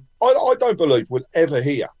 I don't believe we'll ever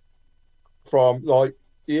hear from, like,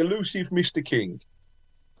 the elusive Mr. King.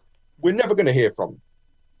 We're never going to hear from him.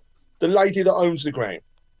 The lady that owns the ground.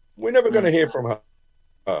 We're never going to hear from her.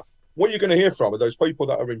 What you're going to hear from are those people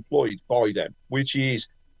that are employed by them, which is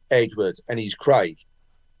Edward and he's Craig.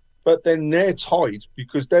 But then they're tied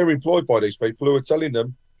because they're employed by these people who are telling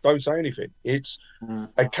them, don't say anything. It's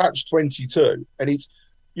a catch-22. And it's,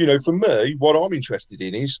 for me, what I'm interested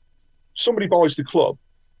in is somebody buys the club,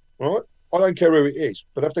 right? I don't care who it is,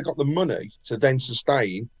 but have they got the money to then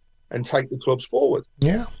sustain and take the clubs forward?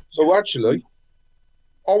 Yeah. So actually,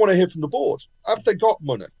 I want to hear from the board. Have they got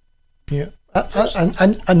money? Yeah.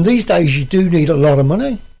 And these days you do need a lot of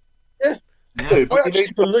money. Yeah. Yeah, I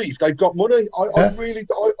actually believe they've got money. I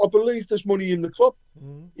believe there's money in the club.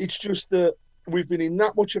 It's just that we've been in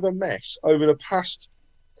that much of a mess over the past.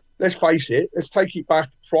 Let's face it. Let's take it back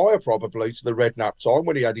prior, probably to the Redknapp time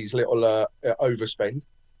when he had his little overspend.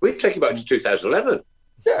 We'd take it back to 2011.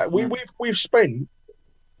 Yeah, we've spent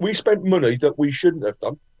money that we shouldn't have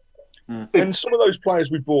done, and some of those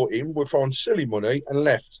players we brought in were on silly money and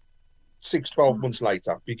left 12 months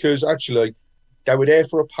later because actually they were there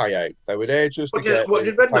for a payout. They were there just to get. What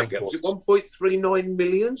did Redknapp get? Was it 1.39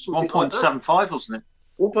 million? 1.75, wasn't it?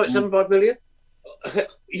 1.75 million.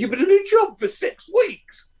 You've been in a job for 6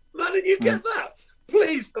 weeks, man, and you get that.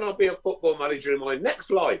 Please, can I be a football manager in my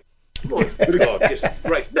next life? My God, it's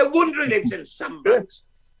great. No wonder he lives in sandbags.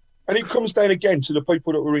 And it comes down again to the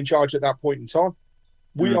people that were in charge at that point in time.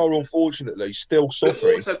 We are unfortunately still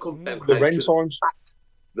suffering the rent times.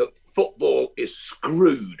 That football is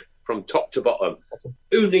screwed from top to bottom.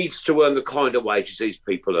 Who needs to earn the kind of wages these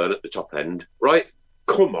people earn at the top end, right?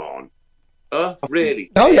 Come on.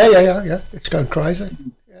 Really? Oh, yeah. It's going crazy.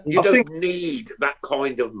 You don't need that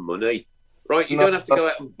kind of money, right? You don't have to go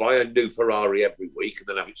out and buy a new Ferrari every week and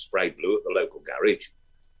then have it spray blue at the local garage.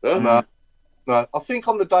 No. I think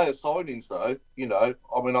on the day of signings, though,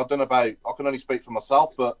 I mean, I don't know about, I can only speak for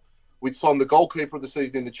myself, but we'd signed the goalkeeper of the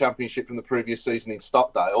season in the Championship from the previous season in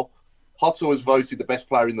Stockdale. Hotter was voted the best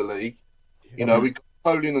player in the league. We got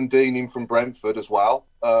Colin and Dean in from Brentford as well,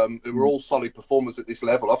 who were all solid performers at this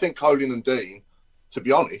level. I think Colin and Dean, to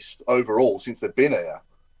be honest, overall, since they've been here,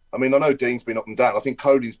 I mean, I know Dean's been up and down. I think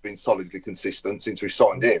Colin's been solidly consistent since we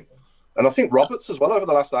signed him. And I think Roberts as well over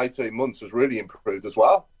the last 18 months has really improved as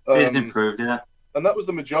well. He's improved, yeah. And that was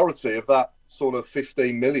the majority of that sort of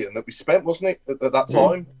 15 million that we spent, wasn't it, at that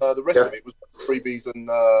time? The rest of it was freebies and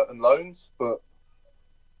loans. But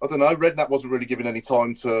I don't know, Redknapp wasn't really given any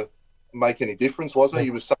time to make any difference, was he? He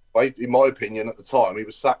was sacked, in my opinion, at the time, he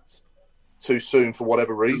was sacked too soon for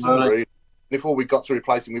whatever reason, really. And if all we got to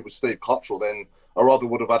replace him with was Steve Cottrell, then I rather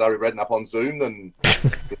would have had Harry Redknapp on Zoom than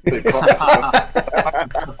Steve Cottrell.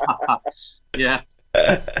 Yeah.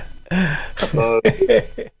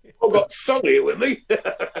 I've got Sonny with me.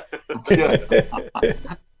 Yeah.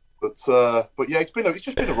 But yeah, it's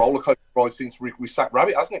just been a roller coaster ride since we sacked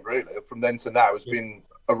Rabbit, hasn't it? Really, from then to now, it's been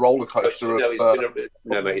a roller coaster. Mate,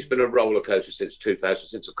 it's been a roller coaster since 2000,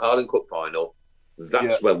 since the Carling Cup final.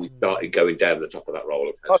 That's when we started going down the top of that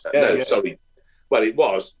roller coaster. Sorry, well, it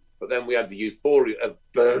was, but then we had the euphoria of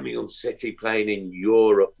Birmingham City playing in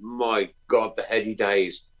Europe. My God, the heady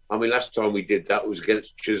days. I mean, last time we did that was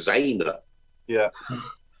against Cesena. Yeah.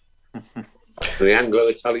 The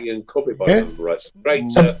Anglo-Italian Cup, if I remember right. Great.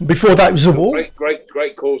 Before that was a war.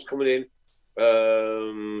 Great calls coming in.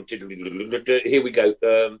 Here we go.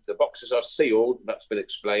 The boxes are sealed. That's been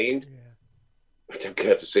explained. I don't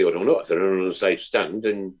care if they're sealed or not. If they're on a safe stand,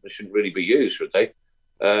 and they shouldn't really be used, should they?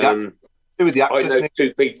 I know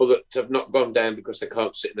 2 people that have not gone down because they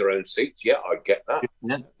can't sit in their own seats. Yeah, I get that.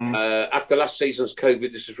 After last season's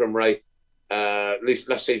COVID, this is from Ray.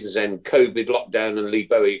 Last season's end, COVID, lockdown, and Lee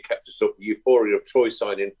Bowie kept us up. The euphoria of Troy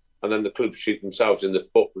signing, and then the club shoot themselves in the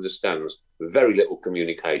foot with the stands. Very little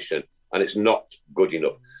communication, and it's not good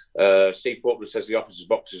enough. Steve Portman says the officers'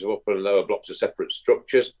 boxes are upper and lower blocks are separate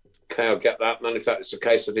structures. Okay, I'll get that. And if that's the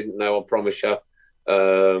case, I didn't know, I promise you.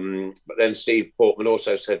 But then Steve Portman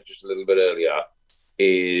also said just a little bit earlier,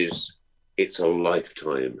 it's a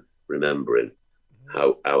lifetime remembering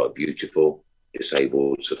how our beautiful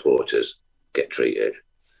disabled supporters get treated.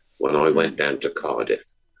 When I went down to Cardiff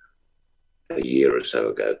a year or so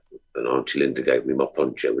ago, and Auntie Linda gave me my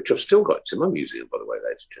poncho, which I've still got. It's in my museum, by the way,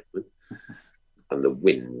 ladies and gentlemen. And the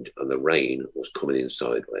wind and the rain was coming in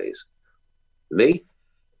sideways. Me,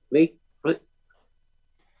 right?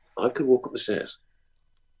 I could walk up the stairs.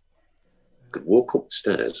 And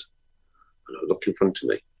I look in front of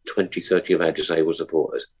me, 20, 30 of our disabled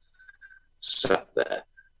supporters sat there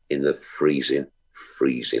in the freezing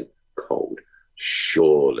cold.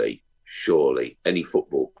 Surely any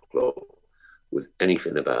football club with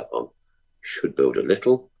anything about them should build a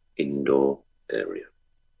little indoor area.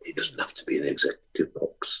 It doesn't have to be an executive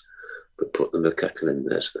box, but put them a kettle in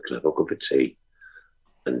there so they can have a cup of tea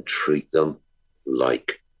and treat them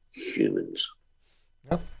like humans.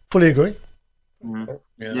 Yeah, fully agree.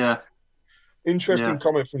 Yeah. Interesting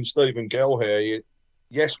comment from Stephen Gell here.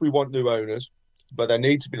 Yes, we want new owners, but they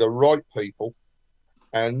need to be the right people.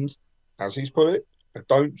 And as he's put it, I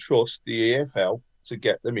don't trust the EFL to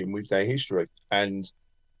get them in with their history. And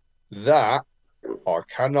that I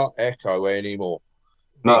cannot echo anymore.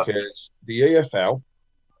 No. Because the EFL,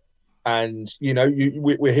 and,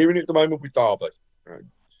 we're hearing it at the moment with Derby. Right?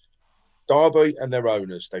 Derby and their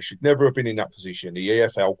owners, they should never have been in that position. The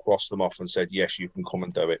EFL crossed them off and said, yes, you can come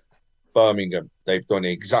and do it. Birmingham, they've done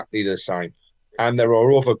exactly the same. And there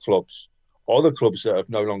are other clubs that have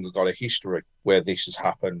no longer got a history where this has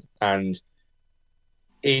happened. And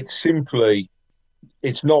it's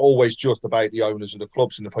not always just about the owners of the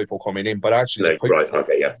clubs and the people coming in, but actually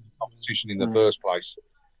the competition in the first place.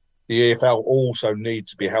 The EFL also need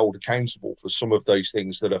to be held accountable for some of those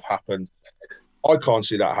things that have happened. I can't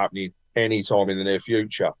see that happening any time in the near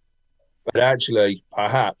future. But actually,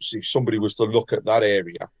 perhaps if somebody was to look at that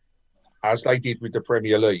area, as they did with the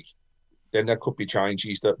Premier League, then there could be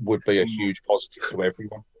changes that would be a huge positive to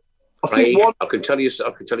everyone. I can tell you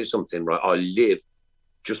something, right? I live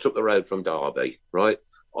just up the road from Derby, right?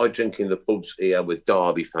 I drink in the pubs here with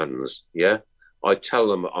Derby fans, yeah? I tell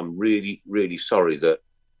them I'm really, really sorry that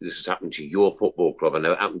this has happened to your football club. I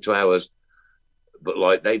know it happened to ours, but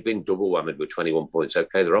like they've been double whammied with 21 points.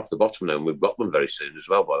 Okay, they're off the bottom now, and we've got them very soon as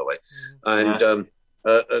well, by the way.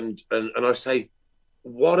 And I say,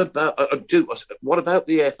 what about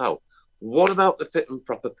the EFL? What about the fit and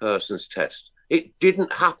proper persons test? It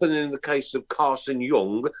didn't happen in the case of Carson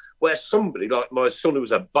Young, where somebody like my son, who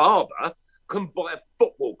was a barber, can buy a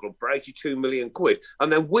football club for 82 million quid.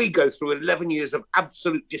 And then we go through 11 years of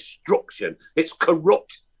absolute destruction. It's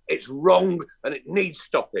corrupt, it's wrong, and it needs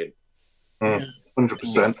stopping.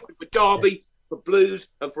 100%. For Derby, for Blues,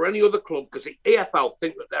 and for any other club, because the EFL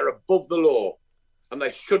think that they're above the law, and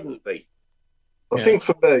they shouldn't be. I think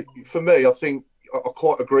for me, I think I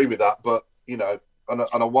quite agree with that. But you know, and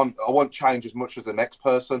I want change as much as the next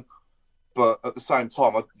person. But at the same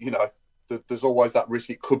time, there's always that risk.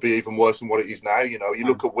 It could be even worse than what it is now. You know, you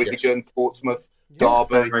look at Wigan, Portsmouth,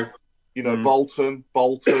 Derby, Bolton,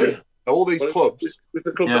 all these clubs. With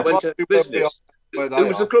the club that went out of business. Who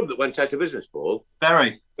was the club that went out of business, Paul?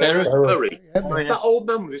 Bury. That old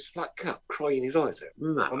man with his flat cap crying his eyes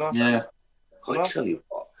out. I tell you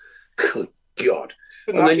what, good God.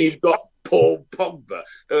 And then you've got Paul Pogba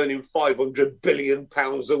earning £500 billion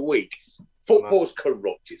a week. Football's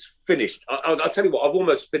corrupt. It's finished. I'll tell you what, I've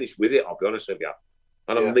almost finished with it, I'll be honest with you.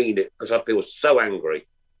 And I mean it, because I feel so angry.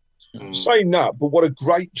 Saying that, but what a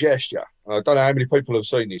great gesture. I don't know how many people have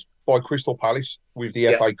seen this, by Crystal Palace with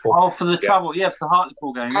the FA Cup. Oh, for the travel, for the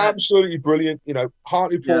Hartlepool game. Yeah. Absolutely brilliant. You know,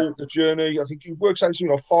 Hartlepool, the journey, I think it works out to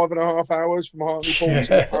 5.5 hours from Hartlepool to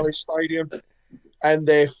the Palace Stadium, and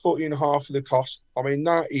they're footing half of the cost. I mean,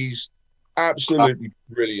 that is absolutely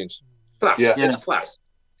brilliant. Class. It's class.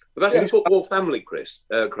 But that's the football family, Craig,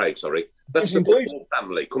 sorry. That's the football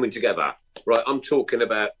family coming together. Right, I'm talking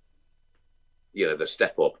about, the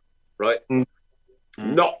step up, right?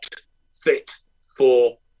 Not fit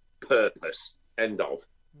for purpose. End of.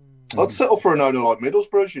 I'd settle for an owner like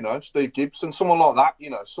Middlesbrough's, Steve Gibson, someone like that,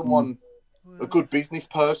 someone, a good business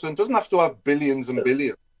person. Doesn't have to have billions and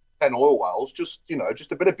billions, 10 oil wells, just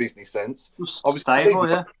a bit of business sense.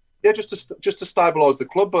 Stable, just to stabilise the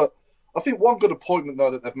club. But I think one good appointment,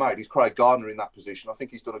 though, that they've made is Craig Gardner in that position. I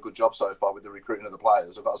think he's done a good job so far with the recruiting of the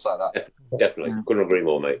players. I've got to say that. Definitely. Couldn't agree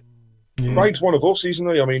more, mate. Craig's one of us, isn't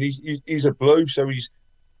he? I mean, he's a Blue, so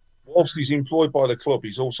whilst he's employed by the club,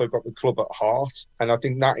 he's also got the club at heart. And I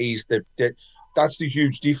think that is that's the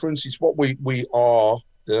huge difference. It's what we are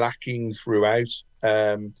lacking throughout.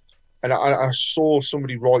 And I saw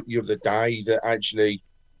somebody write the other day that actually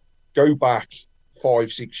go back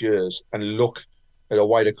 5-6 years and look at the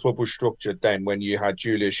way the club was structured then, when you had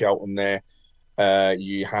Julia Shelton there,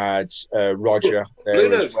 you had Roger there. Blue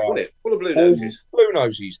noses, wasn't it? Full of blue noses. Blue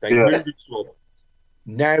noses. They moved the club.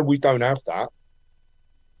 Now we don't have that.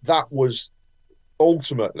 That was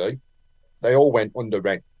ultimately, they all went under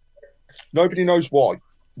rent. Nobody knows why.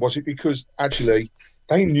 Was it because actually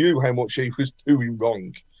they knew how much he was doing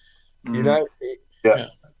wrong? Craig,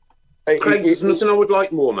 there's nothing I would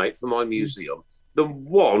like more, mate, for my museum than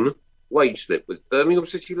one wage slip with Birmingham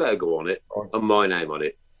City logo on it and my name on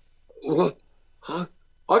it. What?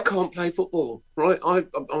 I can't play football, right? I'm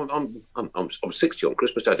 60 on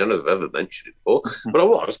Christmas Day. I don't know if I've ever mentioned it before, but I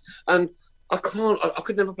was, and I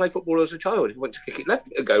could never play football as a child. If I went to kick it left,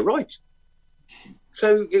 it'd go right.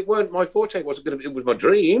 So it weren't my forte. It was my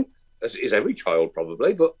dream, as is every child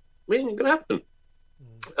probably, but it ain't going to happen.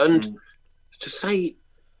 And to say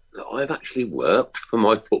that I've actually worked for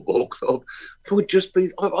my football club would just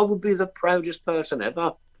be, I would be the proudest person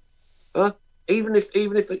ever. Even if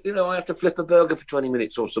I have to flip a burger for 20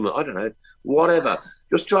 minutes or something, I don't know, whatever.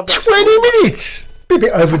 Just to have that 20 minutes? A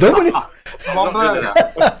bit overdone, isn't it?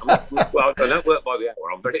 Well, I don't work by the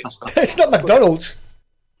hour. I'm very excited. It's not McDonald's.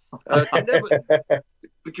 But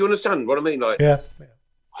do you understand what I mean? Like,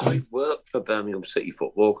 I've worked for Birmingham City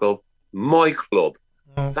Football Club, my club,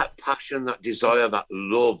 that passion, that desire, that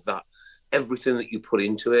love, that everything that you put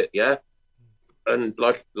into it, yeah. And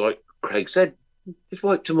like Craig said, just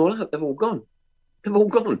wiped them all out. They've all gone. They've all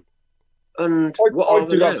gone. And I'd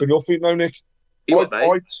do that for nothing, though, Nick.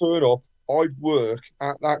 I'd turn up. I'd work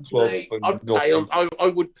at that club for nothing. I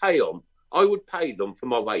would pay them. I would pay them for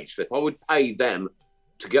my wage slip. I would pay them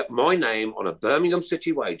to get my name on a Birmingham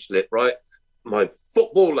City wage slip, right? My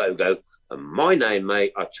football logo and my name,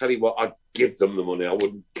 mate. I tell you what, I'd give them the money. I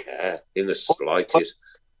wouldn't care in the slightest.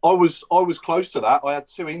 I was close to that. I had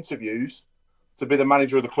 2 interviews to be the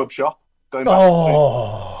manager of the club shop. Going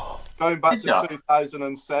back to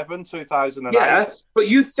 2007, 2008. Yeah, but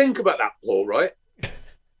you think about that, Paul, right?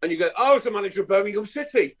 And you go, I was the manager of Birmingham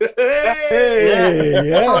City. Hey,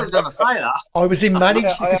 yeah. I was going to say that. I was in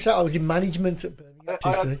management. I was in management at Birmingham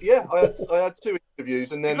City. I had 2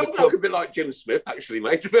 interviews, and then the club a bit like Jim Smith, actually,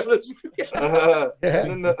 mate. To be honest with you. And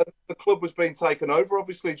then the club was being taken over,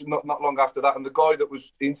 obviously, not long after that. And the guy that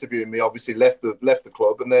was interviewing me obviously left the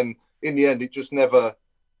club, and then in the end, it never.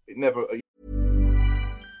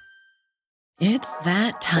 It's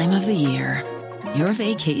that time of the year. Your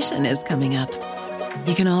vacation is coming up.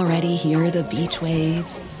 You can already hear the beach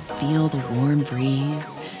waves, feel the warm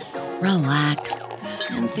breeze, relax,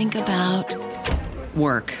 and think about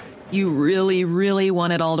work. You really, really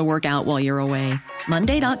want it all to work out while you're away.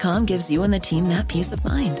 Monday.com gives you and the team that peace of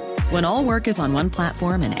mind. When all work is on one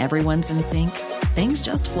platform and everyone's in sync, things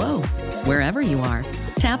just flow. Wherever you are,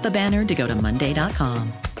 tap the banner to go to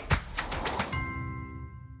Monday.com.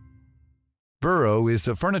 Burrow is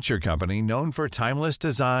a furniture company known for timeless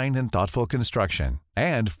design and thoughtful construction,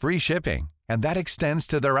 and free shipping, and that extends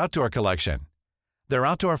to their outdoor collection. Their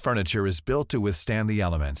outdoor furniture is built to withstand the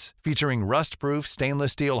elements, featuring rust-proof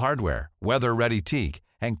stainless steel hardware, weather-ready teak,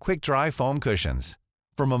 and quick-dry foam cushions.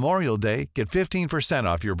 For Memorial Day, get 15%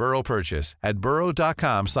 off your Burrow purchase at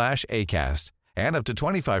burrow.com/ACAST, and up to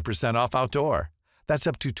 25% off outdoor. That's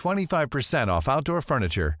up to 25% off outdoor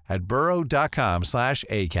furniture at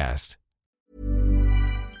burrow.com/ACAST.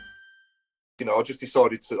 I just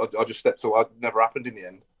decided to. I just stepped away. It never happened in the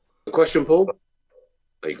end. The question, Paul?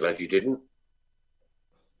 Are you glad you didn't?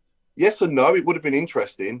 Yes and no. It would have been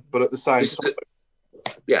interesting, but at the same time,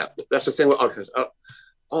 yeah, that's the thing. I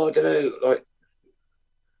don't know. Like,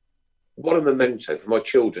 what a memento for my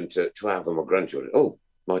children to have, and my grandchildren. Oh,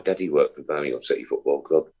 my daddy worked for Birmingham City Football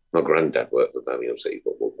Club. My granddad worked for Birmingham City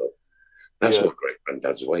Football Club. That's my great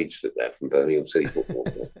granddad's wage slip there from Birmingham City Football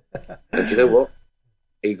Club. And do you know what?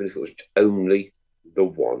 Even if it was only the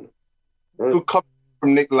one. Right? Good comment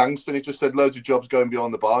from Nick Langston. He just said loads of jobs going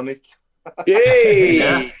beyond the bar, Nick. Yay!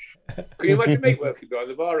 Yeah. Can you imagine me working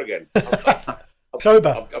behind the bar again? Sober.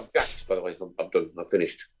 I'm jacked, by the way. I'm done. I've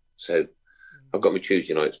finished. So I've got my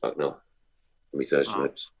Tuesday nights back now. And my Thursday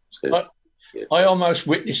nights. So, I almost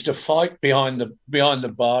witnessed a fight behind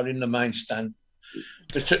the bar in the main stand.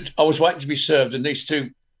 I was waiting to be served, and these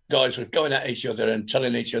 2 guys were going at each other and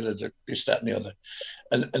telling each other this, that, and the other,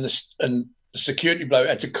 and the security bloke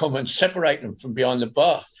had to come and separate them from behind the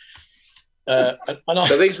bar. So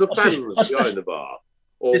these were fans behind the bar.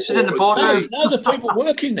 This was in the boardroom. No, the people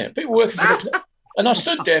working there, people working for the club. And I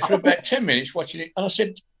stood there for about 10 minutes watching it, and I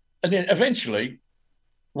said, and then eventually,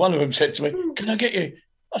 one of them said to me, "Can I get you?"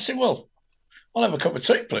 I said, "Well, I'll have a cup of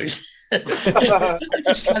tea, please."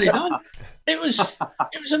 Just carried on. It was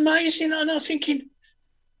amazing, and I was thinking,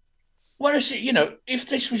 what is it? If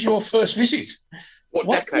this was your first visit, what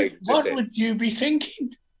would you be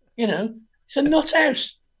thinking? It's a nut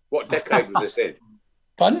house. What decade was this in?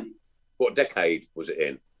 Pardon? What decade was it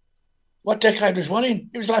in? What decade was one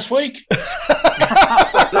in? It was last week.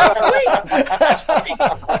 Last week.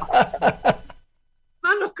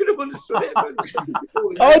 Man, I could have understood it.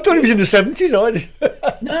 I thought it was in the 70s. No,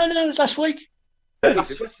 it was last week.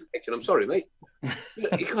 I'm sorry, mate.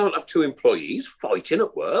 You can't have 2 employees fighting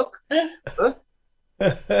at work. Yeah. Huh?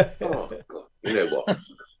 Oh, God. You know what?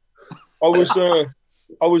 I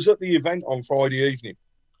was at the event on Friday evening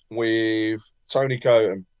with Tony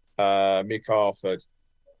Coton, Mick Harford,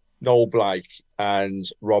 Noel Blake, and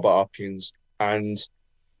Robert Hopkins, and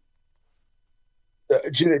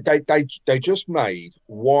they just made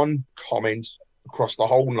one comment across the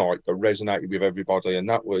whole night that resonated with everybody, and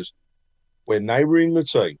that was when they were in the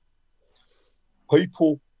team,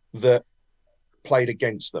 people that played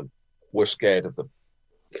against them were scared of them.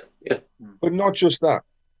 Yeah. But not just that.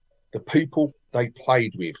 The people they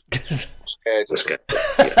played with were scared of them.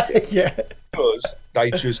 Yeah. Because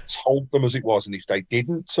they just told them as it was, and if they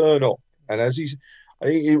didn't turn up, and I think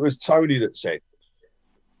it was Tony that said,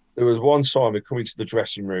 there was one time we come into the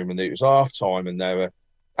dressing room and it was half time and they were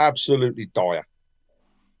absolutely dire.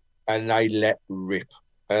 And they let rip.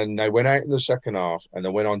 and they went out in the second half and they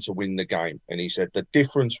went on to win the game. And he said the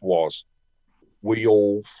difference was we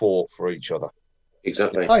all fought for each other.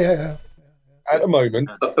 Exactly. Oh, yeah. At the moment.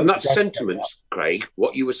 And that sentiment, Craig,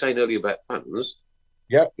 what you were saying earlier about fans.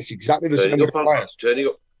 Yeah, it's exactly the same with players. Turning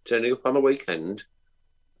up on the weekend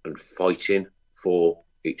and fighting for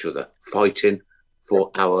each other, fighting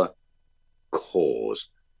for our cause,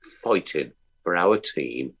 fighting for our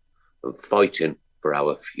team, and fighting for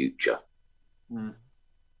our future. Mm.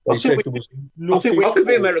 I think I could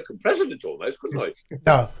be American president almost, couldn't I?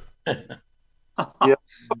 No. Yeah,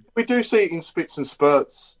 we do see it in spits and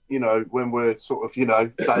spurts, you know, when we're sort of, you know,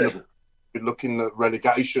 down looking at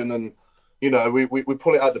relegation and, you know, we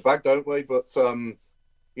pull it out the bag, don't we? But,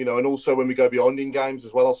 you know, and also when we go beyond in games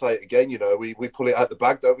as well, I'll say it again, you know, we pull it out the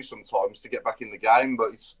bag, don't we, sometimes to get back in the game.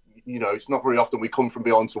 But it's, you know, it's not very often we come from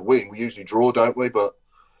behind to win. We usually draw, don't we? But,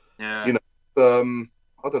 you know,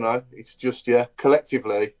 I don't know. It's just,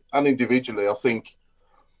 collectively and individually, I think,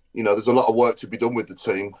 you know, there's a lot of work to be done with the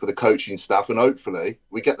team for the coaching staff, and hopefully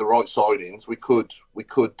we get the right signings. We could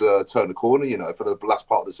turn the corner, you know, for the last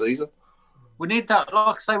part of the season. We need that,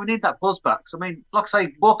 like I say, we need that buzz back. I mean, like I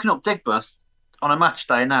say, walking up Digbeth on a match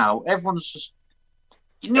day now, everyone's just,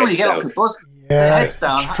 you know, you get like a buzz, their heads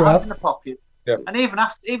down, hands in the pocket, and even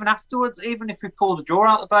afterwards, even if we pull the draw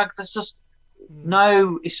out the bag, there's just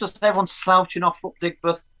no. It's just everyone's slouching off up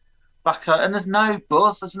Digbeth back, and there's no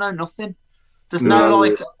buzz, there's no nothing. There's no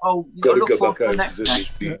like, oh, you got to look forward to the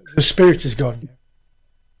next game. The spirit is gone.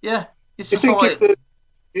 Yeah. It's just like,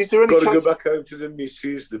 is there any chance? Got to go back home to the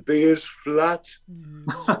missus. The beer's flat.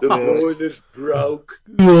 The boiler's broke.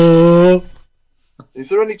 Is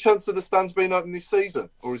there any chance of the stands being open this season?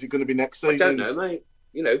 Or is it going to be next season? I don't know, mate.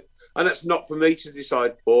 You know, and that's not for me to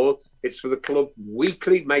decide, Paul. It's for the club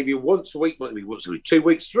weekly, maybe once a week, maybe once a week, 2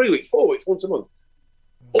 weeks, 3 weeks, 4 weeks, once a month.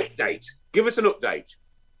 Update. Give us an update.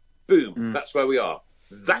 Boom, that's where we are.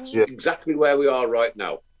 That's exactly where we are right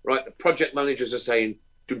now. Right, the project managers are saying,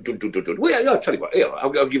 Well, I'll tell you what, here,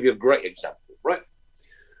 I'll give you a great example, right?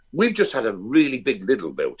 We've just had a really big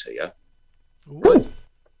Lidl built here. Right?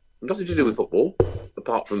 Nothing to do with football,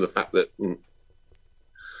 apart from the fact that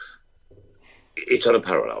it's on a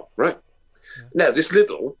parallel, right? Now, this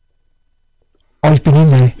Lidl... I've been in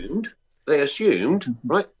there. They assumed,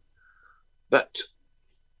 right, that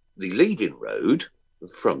the leading road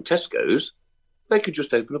from Tesco's, they could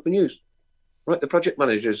just open up and use. Right, the project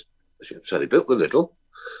managers, so they built the Lidl,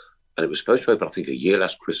 and it was supposed to open, I think, a year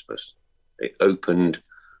last Christmas. It opened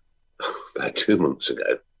about 2 months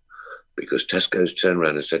ago because Tesco's turned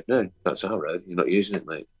around and said, no, that's our road, you're not using it,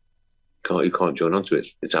 mate. You can't join onto it,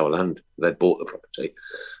 it's our land. They bought the property,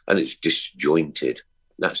 and it's disjointed.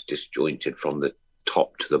 That's disjointed from the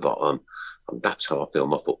top to the bottom, and that's how I feel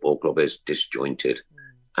my football club is, disjointed.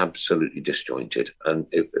 Absolutely disjointed, and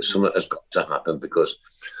something has got to happen because,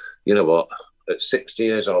 you know what, at 60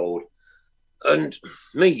 years old, and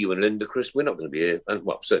me, you and Linda, Chris, we're not going to be here, and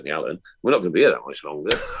well, certainly Alan, we're not going to be here that much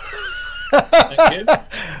longer.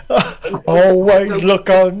 Always look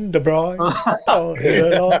on the bright.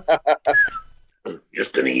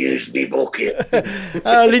 Just going to use me bucket.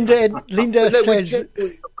 Linda says we're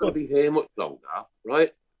not going to be here much longer,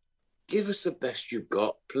 right? Give us the best you've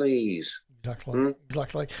got, please.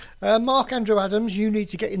 Exactly. Mark Andrew Adams, you need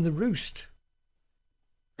to get in the roost.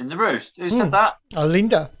 In the roost? Who said that?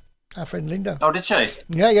 Linda. Our friend Linda. Oh, did she?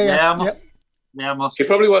 Yeah. I must. She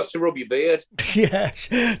probably wants to rub your beard. Yes.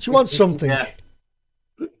 She wants something. and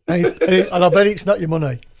I bet it's not your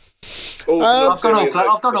money. I've gone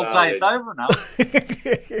all glazed over now.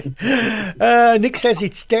 Nick says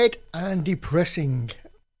it's dead and depressing.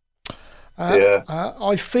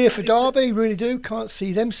 I fear for Derby, really do. Can't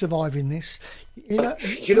see them surviving this. You know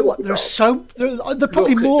what? They're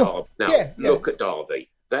probably more. Look at Derby.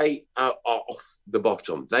 They are off the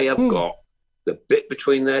bottom. They have got the bit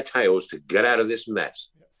between their tails to get out of this mess.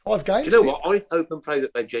 5 games. Do you know what? I hope and pray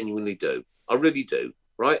that they genuinely do. I really do.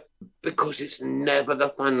 Right? Because it's never the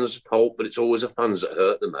fans' fault, but it's always the fans that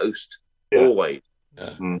hurt the most. Yeah. Always.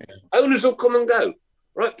 Owners will come and go.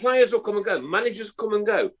 Right? Players will come and go. Managers come and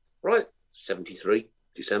go. Right? 73,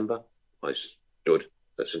 December, I stood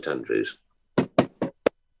at St Andrews.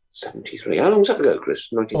 73. How long was that ago, Chris?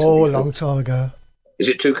 A long time ago. Is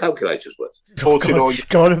it 2 calculators worth? 49. It's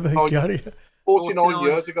got to be. 49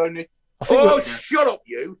 years ago, Nick. Shut up,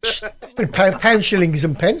 you. Pound, shillings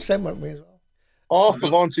and pence, then, weren't we, as well? Half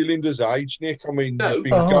of Auntie Linda's age, Nick. I mean, you've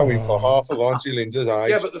been going for half of Auntie Linda's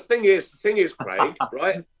age. Yeah, but the thing is, Craig,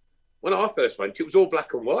 right? When I first went, it was all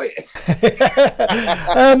black and white.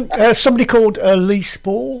 Somebody called Lee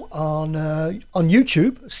Spall on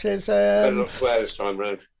YouTube says... Better not swear this time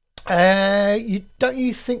round. Don't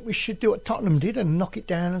you think we should do what Tottenham did and knock it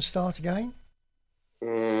down and start again?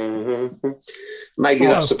 Mm-hmm. Maybe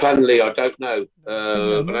that's the plan, Lee. I don't know.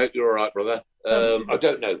 But I hope you're all right, brother. I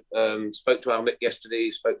don't know. Spoke to Almick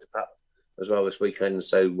yesterday. Spoke to Pat as well this weekend.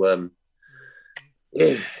 So,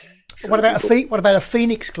 yeah. What about a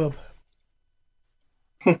Phoenix club?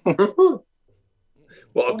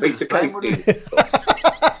 What a piece of cake! We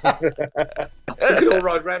could all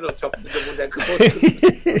ride round on top of the double-decker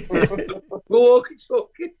bus.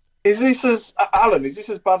 Walkie-talkies. Is this as Alan? Is this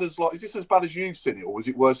as bad as you've seen it, or was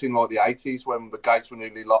it worse in like the 80s when the gates were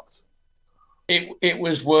nearly locked? It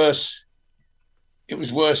was worse. It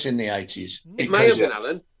was worse in the 80s. It may have been,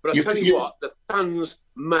 Alan, but I tell you what, the fans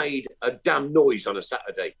made a damn noise on a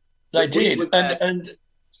Saturday. They did, and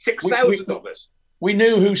 6,000 of us. We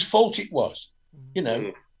knew whose fault it was. You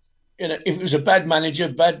know, if it was a bad manager,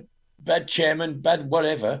 bad chairman, bad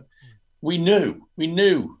whatever, we knew.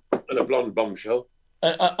 And a blonde bombshell.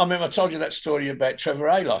 I remember I told you that story about Trevor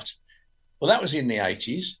Aylott. Well, that was in the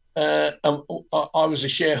 80s. I was a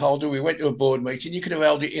shareholder. We went to a board meeting. You could have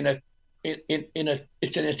held it in a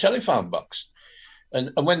telephone box.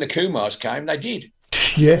 And when the Kumars came, they did.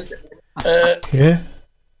 Yeah. Yeah.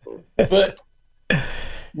 But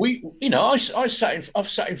I've sat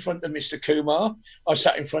in front of Mr. Kumar. I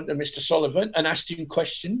sat in front of Mr. Sullivan and asked him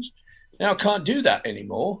questions. Now I can't do that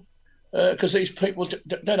anymore because these people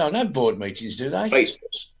they don't have board meetings, do they?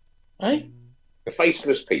 Faceless. Eh? The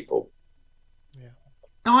faceless people. Yeah.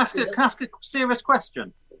 Can I ask a serious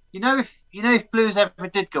question? If Blues ever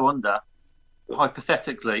did go under,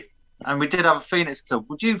 hypothetically, and we did have a Phoenix club,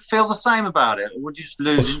 would you feel the same about it, or would you just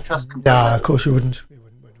lose interest completely? No, of course we wouldn't.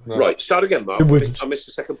 No. Right, start again, Mark. I missed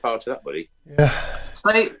the second part of that, buddy. Yeah.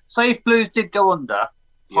 Say if Blues did go under,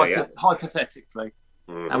 hypothetically,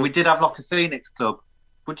 and we did have like a Phoenix club,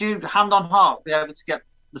 would you, hand on heart, be able to get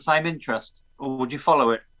the same interest, or would you follow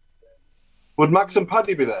it? Would Max and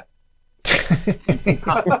Paddy be there?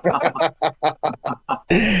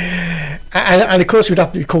 and of course we'd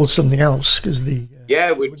have to be called something else because we'd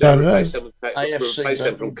replace them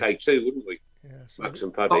from K2, wouldn't we? Max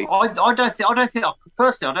and Paddy. I don't think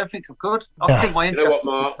personally. I don't think I could. I think my interest.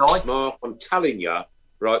 You know what, Mark? I'm telling you,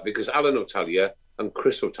 right? Because Alan will tell you, and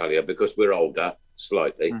Chris will tell you, because we're older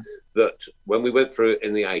slightly, that when we went through it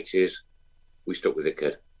in the 80s, we stuck with it,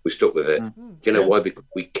 kid. We stuck with it. Do you know why? Because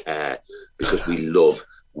we care. Because we love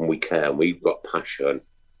and we care and we've got passion,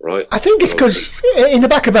 right? I think it's because in the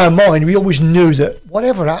back of our mind, we always knew that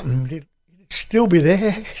whatever happened, it'd still be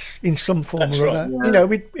there in some form or other. Yeah.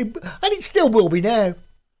 And it still will be now.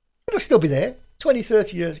 It'll still be there. 20,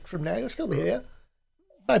 30 years from now, it'll still be here.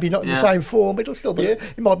 Maybe not in the same form, but it'll still be here.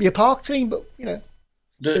 It might be a park team, but,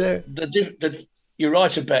 you're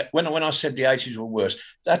right about when I said the 80s were worse.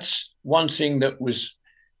 That's one thing that was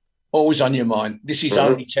always on your mind. This is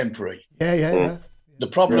only temporary. Yeah. The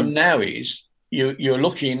problem now is you're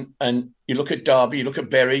looking and you look at Derby, you look at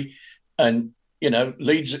Bury, and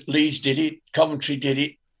Leeds did it, Coventry did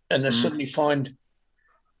it, and they suddenly find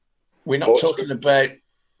we're not talking about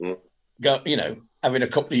having a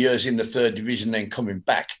couple of years in the third division then coming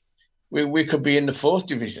back. We could be in the fourth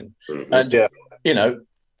division, and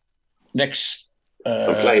next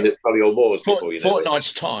I'm playing at Solihull Moors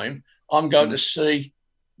fortnight's time, I'm going to see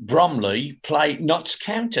Bromley play Notts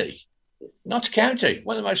County. Notts County,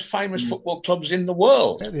 one of the most famous football clubs in the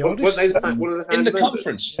world. Yeah, were they in the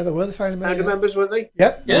conference? Yeah, they were the founder members, weren't they?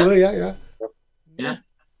 Yep. Yeah.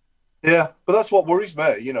 Yeah, but that's what worries me.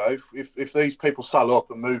 If these people sell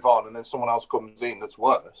up and move on, and then someone else comes in that's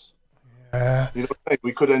worse,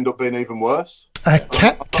 we could end up being even worse.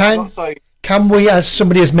 Can we, as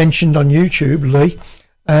somebody has mentioned on YouTube, Lee,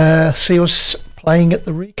 see us playing at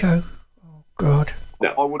the Rico? Oh God! No,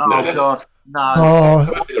 I would. God, no.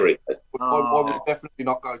 I would definitely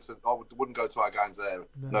not go to. Wouldn't go to our games there.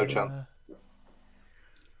 No chance.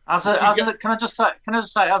 Can I just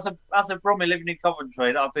say, as a Brummie living in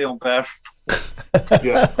Coventry, that'd be unbearable.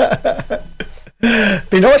 Yeah.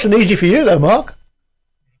 Be nice and easy for you, though, Mark.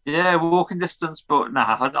 Yeah, walking distance, but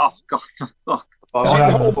nah. Oh God. Is it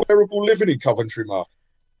not unbearable living in Coventry, Mark?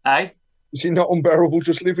 Hey? Is it not unbearable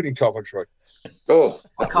just living in Coventry? Oh,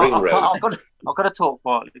 I've got to talk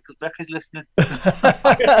quietly because Becca's listening.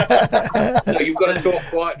 No, you've got to talk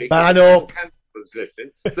quietly. Man up.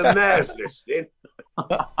 Listening. The mayor's listening.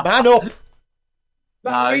 Man up.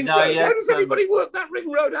 How does anybody work that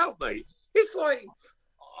ring road out, mate? It's like,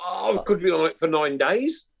 it could be on it for 9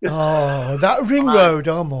 days. Oh, that ring road.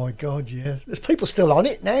 Oh, my God, yeah. There's people still on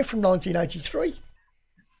it now from 1983.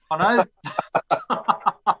 I know.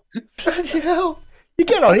 Bloody hell. You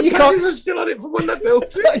get on it, you can't. Still on it from when they built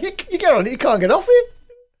it. You get on it, you can't get off it.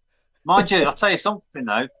 Mind you, I'll tell you something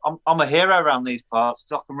though. I'm a hero around these parts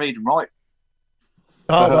because I can read and write.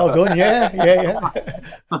 Oh, well done. Yeah.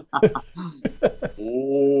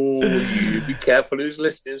 Oh, you be careful who's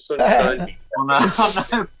listening, sunshine.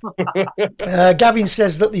 I know. Gavin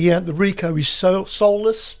says that the Rico is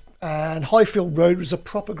soulless, and Highfield Road was a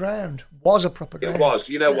proper ground. It was.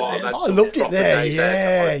 You know what? I loved it there.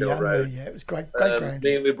 Yeah, it was great ground.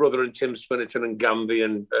 Me and my brother and Tim Spinnerton and Gamby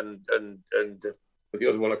and the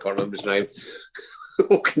other one, I can't remember his name,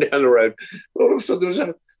 walking down the road. All of a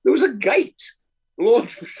sudden, there was a gate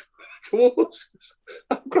launched towards us.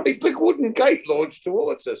 A great big wooden gate launched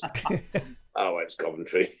towards us. Oh, it's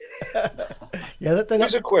Coventry. Yeah,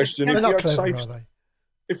 there's a question.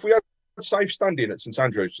 If we had safe standing at St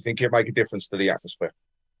Andrews, do you think it'd make a difference to the atmosphere?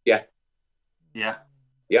 Yeah.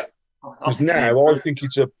 Because now I think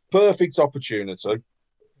it's a perfect opportunity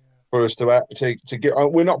for us to get.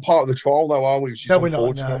 We're not part of the trial, though, are we? No, we're not. No.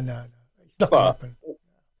 It's not going to happen.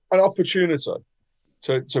 An opportunity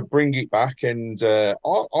to bring it back, and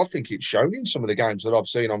I think it's shown in some of the games that I've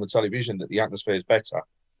seen on the television that the atmosphere is better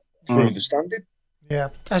through the standing. Yeah,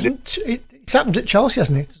 it's happened at Chelsea,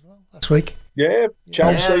 hasn't it, as well, last week? Yeah,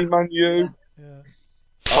 Chelsea, Man U,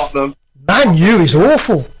 Tottenham. Man U is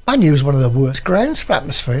awful. Man U is one of the worst grounds for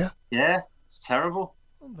atmosphere. Yeah, it's terrible.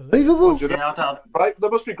 Unbelievable. They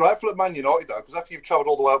must be grateful at Man United, though, because after you've travelled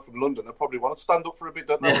all the way out from London, they probably want to stand up for a bit,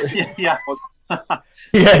 don't they? Yeah.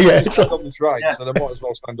 It's on the train, so they might as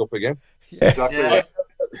well stand up again. Yeah. Exactly. Yeah.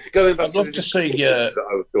 Going back I'd love to see. that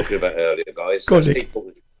I was talking about earlier, guys. People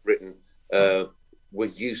have written, we're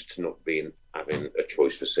used to not having a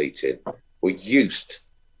choice for seating. We're used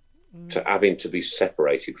to having to be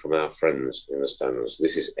separated from our friends in the stands.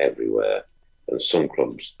 This is everywhere, and some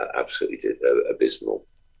clubs are absolutely abysmal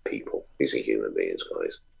people. These are human beings,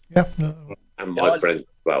 guys. Yeah. No. And my friend,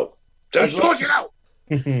 well, just sort it out.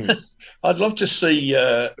 I'd love to see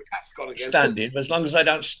standing, as long as they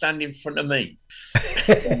don't stand in front of me.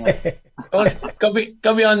 Go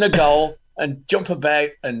behind the goal and jump about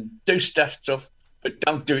and do stuff, but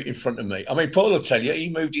don't do it in front of me. I mean, Paul will tell you, he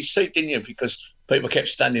moved his seat, didn't you, because people kept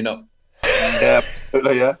standing up. Yeah,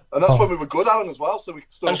 yeah. And that's when we were good, Alan, as well, so we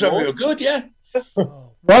could still That's when we were good, yeah.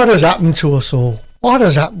 What has happened to us all? What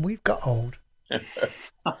has happened? We've got old.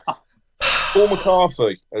 Paul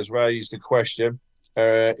McCarthy has raised a question.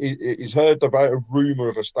 He's heard about a rumour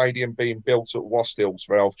of a stadium being built at Wastills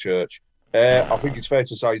for Elf Church. I think it's fair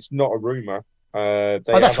to say it's not a rumour.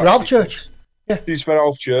 That's for Elf Church. Yeah. It's for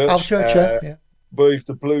Elf Church. Elf Church, yeah. But if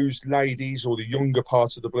the Blues ladies or the younger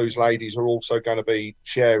parts of the Blues ladies are also going to be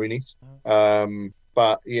sharing it.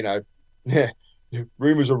 But, you know,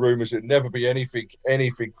 rumours are rumours. It'd never be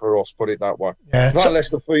anything for us, put it that way. Yeah, not unless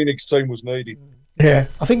the Phoenix team was needed. Yeah,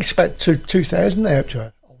 I think it's about 2,000 there up to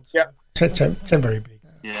it. Yeah. 10 very big.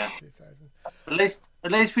 Yeah.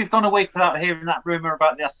 At least we've gone a week without hearing that rumour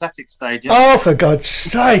about the athletic stadium. Oh, for God's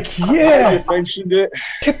sake, yeah. You've mentioned it.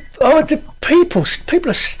 The people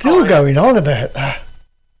are still going on about that.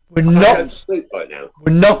 We're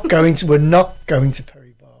not going to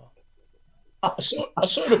Perry Bar. I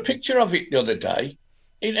saw a picture of it the other day.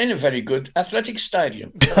 It ain't a very good athletic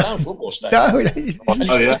stadium. It's not a football stadium. No, it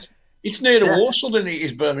isn't. It's near the Walsall than it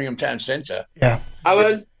is Birmingham Town Centre. Yeah.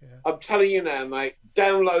 Alan, I'm telling you now, mate,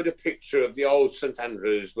 download a picture of the old St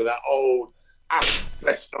Andrews with that old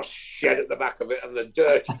asbestos shed at the back of it and the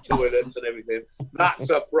dirty toilets and everything. That's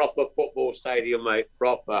a proper football stadium, mate.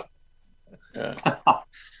 Proper. Yeah.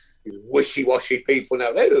 Wishy-washy people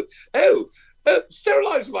now.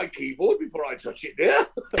 Sterilise my keyboard before I touch it, dear.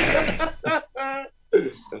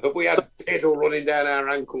 We had pedal running down our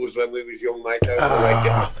ankles when we was young, mate.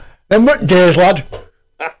 Them what days, lad?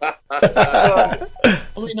 I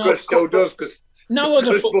mean, Chris still does, because no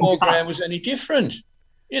other football ground was any different.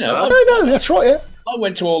 You know, no, that's right. Yeah, I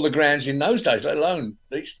went to all the grounds in those days, let alone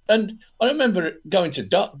these. And I remember going to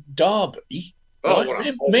Derby. Right?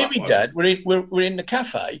 Me and my dad were in the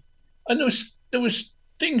cafe, and there was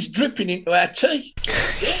things dripping into our tea.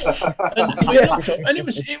 And we looked up, and it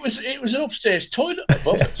was an upstairs toilet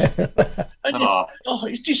above us. And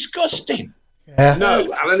it's disgusting. Yeah.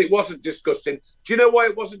 No, Alan, it wasn't disgusting. Do you know why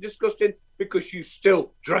it wasn't disgusting? Because you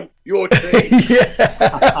still drank your tea.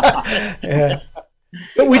 Yeah.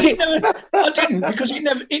 But we didn't. I didn't, because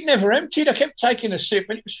it never emptied. I kept taking a sip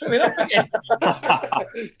and it was filling up again.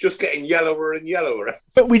 Just getting yellower and yellower.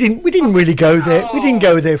 But we didn't really go there. We didn't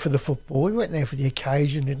go there for the football. We went there for the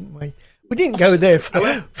occasion, didn't we? We didn't go there for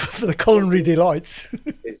the culinary delights.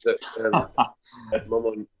 It's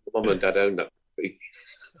Mum and Dad owned that.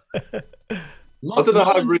 I don't know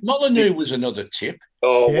how Molyneux was another tip.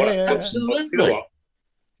 Oh, yeah. Absolutely. You know what?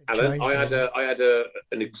 Alan, I had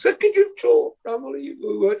an executive tour. Family,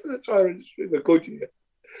 we worked in the tyre industry for a good year.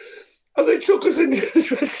 And they took us into the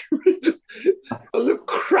dressing room, and the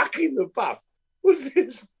crack in the bath was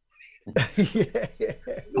this.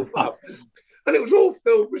 The bath. And it was all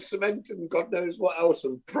filled with cement and God knows what else,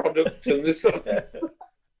 and products and this. And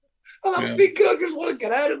I'm thinking, I just want to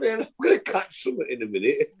get out of here, and I'm going to catch something in a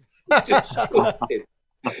minute.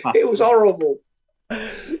 It was horrible.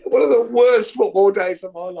 One of the worst football days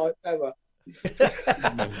of my life ever.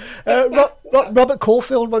 Robert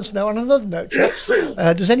Caulfield wants to know, on another note, chaps,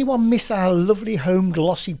 does anyone miss our lovely home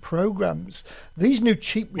glossy programmes? These new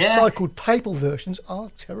cheap recycled paper versions are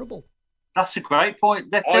terrible. That's a great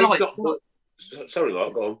point. Sorry,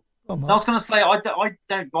 Mark, go on. I was going to say, I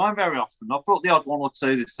don't buy them very often. I've brought the odd one or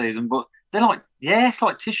two this season, but they're like, it's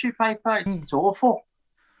like tissue paper. It's awful.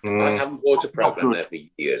 I haven't bought a programme there for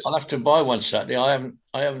years. I'll have to buy one Saturday. I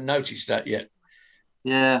haven't noticed that yet.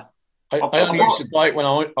 Yeah. I only used to buy it when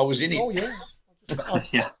I was in it. Oh, yeah.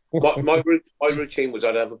 Yeah. My routine was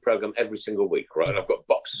I'd have a programme every single week, right? And I've got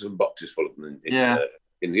boxes and boxes full of them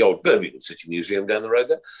in the old Birmingham City Museum down the road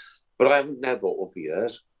there. But I haven't now bought one for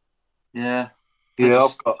years. Yeah. Yeah,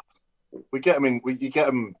 we get them in. We get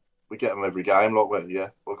them every game.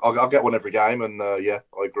 I'll get one every game, and I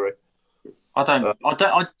agree. I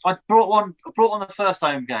brought one the first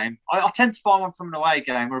home game. I tend to buy one from an away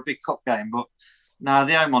game or a big cup game, but no,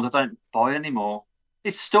 the home ones I don't buy anymore.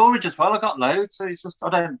 It's storage as well. I got loads, so it's just I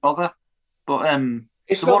don't bother. But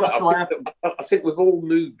it's not that, I think we've all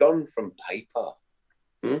moved on from paper.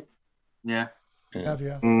 Yeah. Have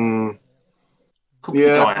you?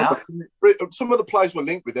 Some of the players we're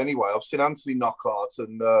linked with anyway. I've seen Anthony Knockhart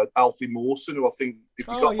and Alfie Mawson, who I think if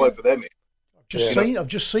we got both of them in. I've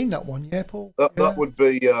just seen that one, Paul. That would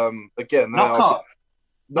be again. Knockhart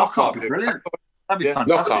would be brilliant. That'd be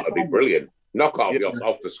fantastic. Knockhart would be brilliant. Knockhart would be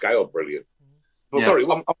off the scale brilliant. Well, sorry,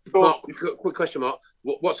 Mark, quick question, Mark.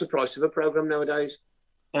 What's the price of a programme nowadays?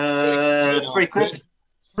 £3.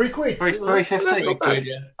 £3. £3.50.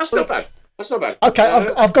 That's not bad. That's not bad. Okay,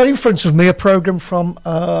 I've got in front of me a programme from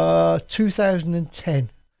 2010.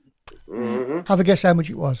 Mm-hmm. Have a guess how much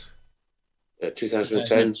it was.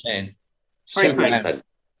 2010. £3.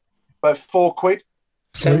 About £4.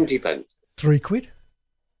 70 pence. £3.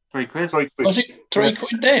 £3. Was it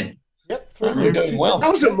 £3 then? Yep, We're doing well.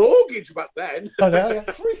 That was a mortgage back then. I know, yeah.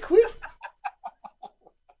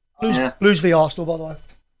 £3. Blues v Arsenal, by the way.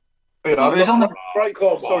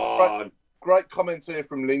 Great comments here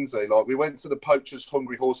from Lindsay. Like, we went to the Poacher's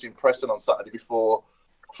Hungry Horse in Preston on Saturday for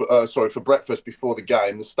breakfast before the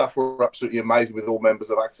game. The staff were absolutely amazing with all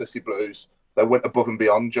members of Access Blues. They went above and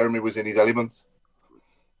beyond. Jeremy was in his element.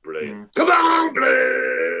 Brilliant. Come on,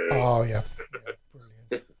 Blues! Oh, yeah.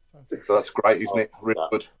 Brilliant. So that's great, isn't it? Really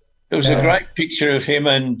good. There was a great picture of him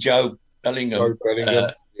and Joe Bellingham,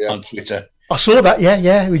 on Twitter. I saw that,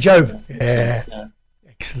 yeah, with Joe. Yeah.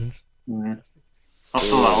 Excellent. I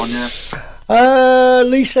saw that one, yeah.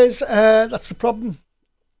 Lee says, that's the problem.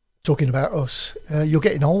 Talking about us. You're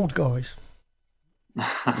getting old, guys.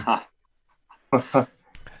 But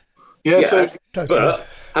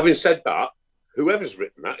having said that, whoever's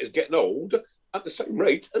written that is getting old at the same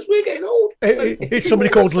rate as we're getting old. It's somebody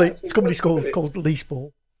called Lee. It's somebody called Lee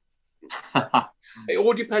Spall. It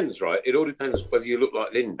all depends, right? It all depends whether you look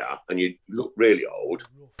like Linda and you look really old.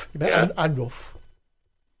 And rough.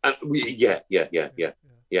 And yeah.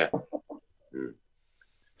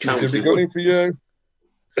 Could be going for you.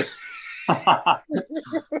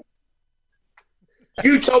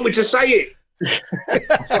 You told me to say it.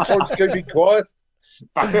 I told you to be quiet.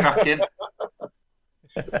 Backtracking.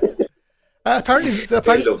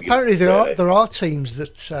 Apparently there are teams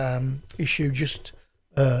that issue just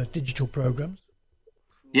digital programs.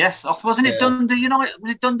 Yes, wasn't it Dundee United?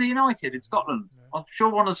 Was it Dundee United in Scotland? I'm sure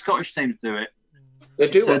one of the Scottish teams do it. They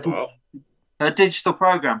do a digital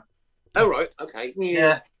program. Oh right, okay,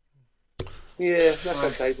 yeah, that's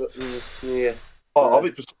okay, but yeah. Of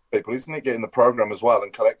it for some people, isn't it? Getting the program as well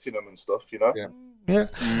and collecting them and stuff, you know. Yeah.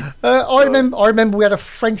 I remember we had a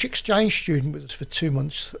French exchange student with us for 2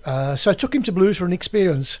 months. So I took him to Blues for an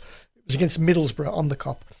experience. It was against Middlesbrough on the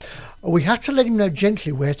Cop. We had to let him know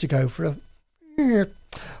gently where to go for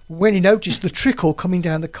when he noticed the trickle coming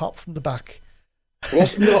down the Cop from the back.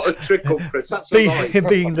 That's not a trickle, Chris. That's a lie. Him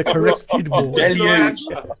being the corrected wall.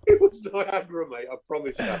 It was Niagara, mate. I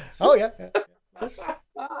promise you. Oh yeah.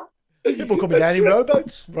 People coming down in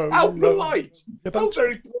rowboats. How polite. How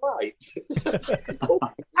very polite.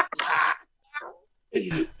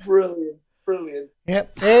 Brilliant. Yeah,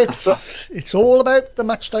 it's all about the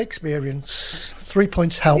matchday experience. 3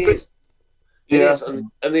 points help. Yes,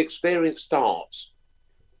 and the experience starts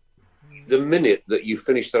the minute that you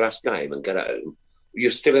finish the last game and get home,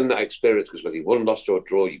 you're still in that experience because whether you won, lost, or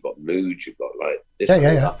draw, you've got moods, you've got like this and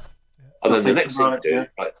that. And then the next thing you do,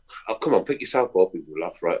 like, oh, come on, pick yourself up, people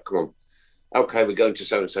laugh, right? Come on. Okay, we're going to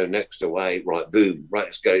so-and-so next away, right, boom, right,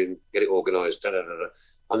 let's go and get it organised, and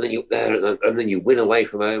then you're there, and then you win away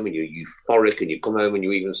from home, and you're euphoric, and you come home and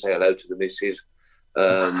you even say hello to the missus.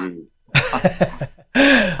 On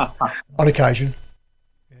occasion.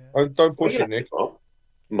 Oh, don't push it, Nick.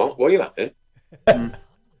 Mark, why are you laughing?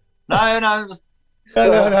 No.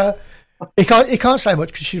 No. He can't say much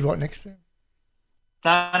because she's right next to him.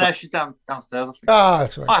 No, she's downstairs. I think.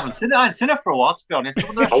 That's right. I haven't seen her for a while, to be honest. I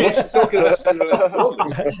wasn't talking about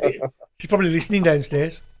She's probably listening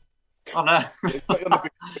downstairs. I know. In the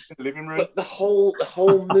living room. But the whole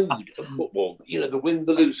mood of football, the win,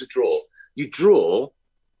 the lose, the draw. You draw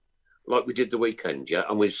like we did the weekend, yeah,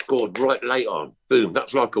 and we scored right late on. Boom,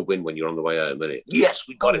 that's like a win when you're on the way home, isn't it? Yes,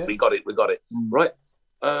 we got it, we got it. Right?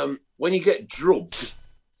 When you get drugged,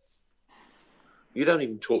 you don't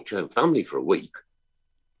even talk to your own family for a week.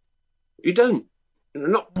 You don't.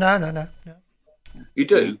 No. You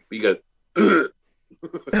do. You go,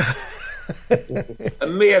 a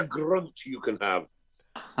mere grunt you can have.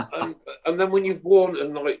 And then when you've won,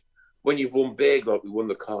 when you've won big, like we won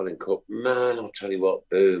the Carling Cup, man, I'll tell you what,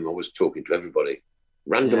 boom, I was talking to everybody.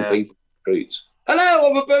 Random people in the streets. Hello,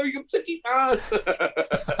 I'm a Birmingham City fan.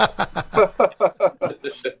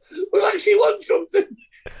 We actually won something.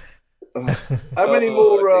 How many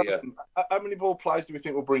more players do we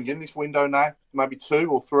think we'll bring in this window now? Maybe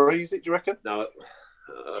 2 or 3, is it, do you reckon? No,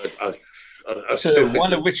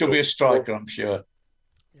 one of which will be a striker, I'm sure.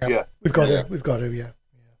 Yeah. We've got to, yeah.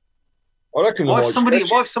 I reckon. What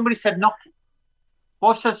if somebody said knock?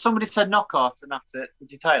 What if somebody said knockout and that's it?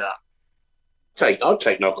 Would you take that? I'd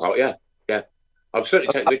take knockout, yeah. I'd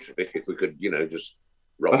certainly take Mitrovic if we could, just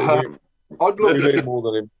rob him. I'd love more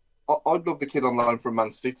than him. I'd love the kid on loan from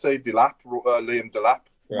Man City, Liam Delap.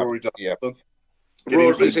 Rory Delap. Yeah.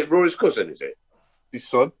 Is it Rory's cousin, is it? His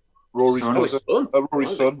son. Rory's cousin.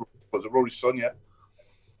 Rory's son. Was it Rory's son, yeah.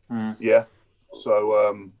 Yeah.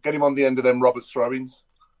 So get him on the end of them Roberts throw-ins.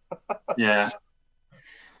 Yeah.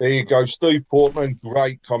 There you go. Steve Portman,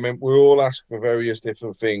 great comment. We all ask for various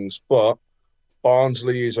different things, but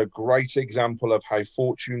Barnsley is a great example of how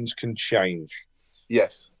fortunes can change.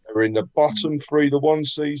 Yes. They're in the bottom 3 the one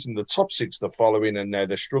season, the top 6 the following, and now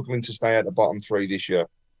they're struggling to stay at the bottom 3 this year.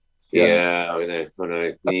 Yeah, I know.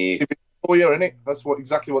 Oh, yeah, isn't it? That's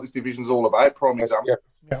exactly what this division's all about. Prime example.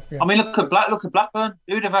 Yeah. I mean, look at Blackburn.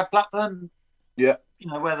 Who'd have had Blackburn? Yeah.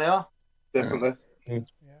 Where they are. Definitely. Yeah.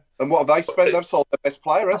 And what have they spent? They've sold their best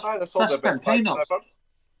player, haven't they? They've sold their best player.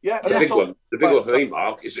 Yeah. The big one for me,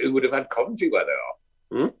 Mark, is who would have had Coventry where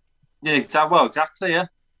they are. Yeah, exactly. Yeah.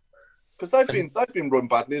 Because they've been run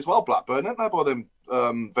badly as well, Blackburn, haven't they? By them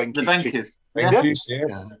Venkis. The Venkis. Yeah.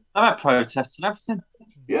 They've had protests and everything.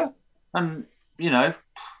 Yeah. And they're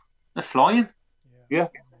flying. Yeah.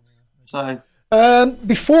 So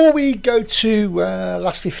before we go to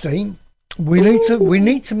last 15, we need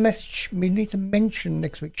to mention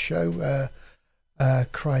next week's show.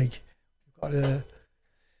 Craig, we've got a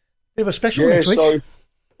bit of a special next week. So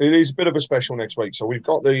it is a bit of a special next week. So we've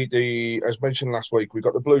got the as mentioned last week, we've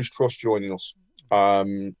got the Blues Trust joining us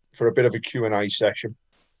for a bit of a Q&A session.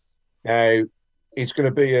 Now it's going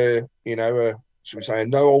to be a should we say a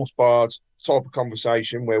no holds barred type of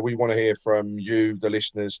conversation where we want to hear from you, the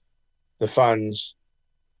listeners, the fans,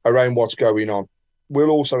 around what's going on. We'll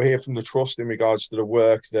also hear from the Trust in regards to the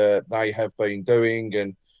work that they have been doing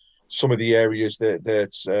and some of the areas that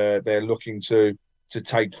they're looking to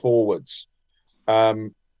take forwards.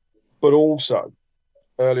 But also,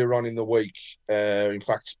 earlier on in the week, in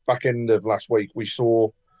fact, back end of last week, we saw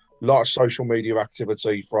a lot of social media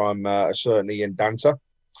activity from a certain Ian Danter.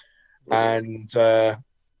 And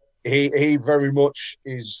he very much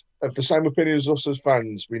is of the same opinion as us as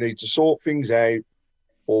fans. We need to sort things out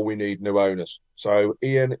or we need new owners. So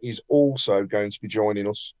Ian is also going to be joining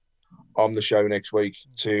us on the show next week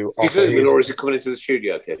to offer Zoom, or is he coming into the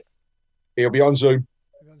studio, kid? He'll be on Zoom.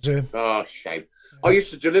 Oh, shame. I used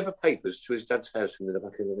to deliver papers to his dad's house in the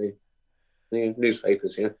back of the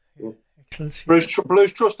newspapers, yeah. Excellent.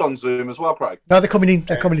 Blues Trust on Zoom as well, Craig? No, they're coming in.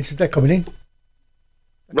 They're coming in.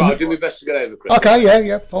 Right, I'll do my best to get over, Chris. Okay,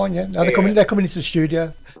 yeah, fine, yeah. No, they're coming into the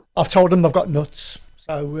studio. I've told them I've got nuts.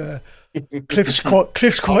 So Cliff's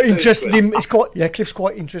quite interested in. Cliff's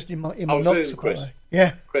quite interested in my nuts. Zoom, Chris.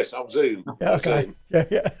 Yeah, Chris, I'll Zoom. Yeah, okay. Zoom.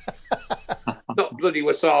 Yeah. Not bloody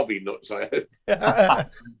wasabi nuts, I hope.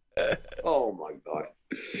 Oh my God.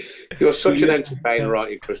 You're such an entertainer,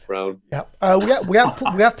 aren't you, Chris Brown? Yeah. We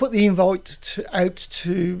have put the invite out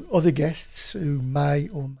to other guests who may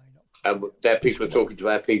or may not. And their people are talking to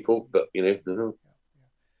our people, but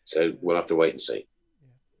so we'll have to wait and see.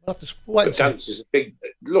 We'll have to wait and see. Dance is a big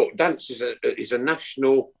look. Dance is a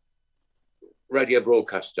national radio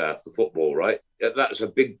broadcaster for football, right? That's a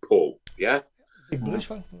big pull, yeah. Big Blues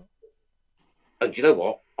fan. And do you know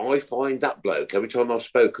what? I find that bloke, every time I've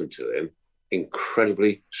spoken to him,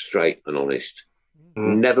 incredibly straight and honest.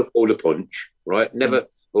 Never pulled a punch, right? Never,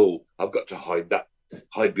 I've got to hide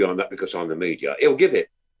behind that because I'm the media. He'll give it.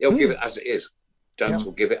 He'll give it as it is. Dance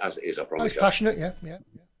will give it as it is, I promise. He's passionate, yeah.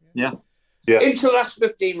 Into the last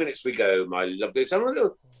 15 minutes we go, my lovelies. I'm going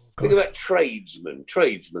to think about tradesmen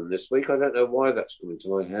this week. I don't know why that's coming to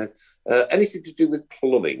my head. Anything to do with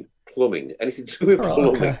plumbing. Anything to do with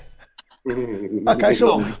plumbing. Okay,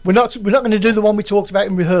 so we're not going to do the one we talked about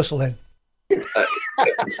in rehearsal then.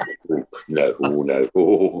 No.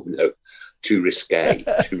 Too risque.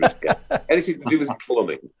 Anything to do with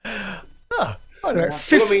plumbing. I had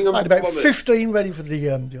about 15 ready for the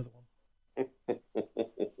other one.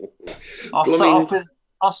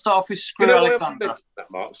 I'll start off with Screw Alexander.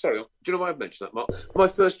 Mark. Sorry, do you know why I've mentioned that, Mark? My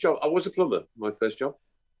first job, I was a plumber. My first job.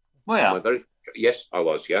 Yes, I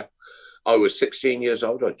was. Yeah, I was 16 years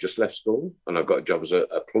old. I just left school, and I got a job as a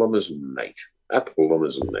plumber's mate.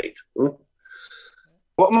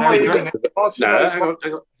 What am I doing? No, hang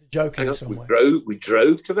on. Joking. We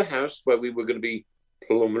drove to the house where we were going to be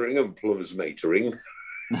plumbering and plumber's matering.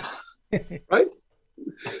 Right?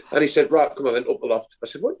 And he said, right, come on then, up the loft. I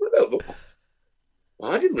said, what look?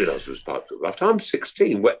 Well, I didn't realise it was part of the loft. I'm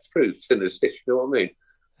 16, wet through, thin as stitch, you know what I mean?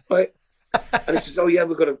 Right? And he says, oh, yeah,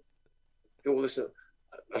 we've got to do all this.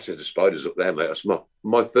 I said, the spider's up there, mate. I said,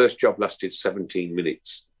 my first job lasted 17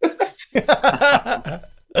 minutes.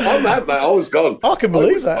 I'm out, mate. I was gone. I can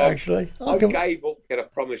believe that, actually. I gave up, I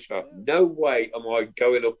promise you. No way am I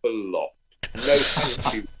going up a loft. No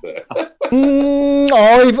thank you, sir.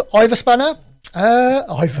 Ivor Spanner.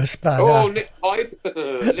 Ivor Spanner. Oh, Nick Pipe.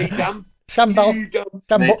 Lee Damp. Sam Ball.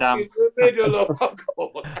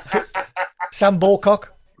 Sam Balcock.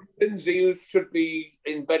 Lindsay should be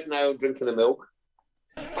in bed now drinking the milk.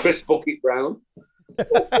 Chris Bucket Brown.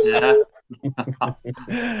 Yeah.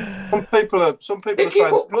 Some people are saying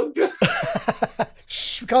Plunger.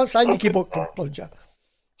 We can't say Nicky Buck Plunger.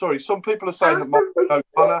 Sorry, some people are saying that Martin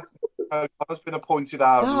O'Connor has been appointed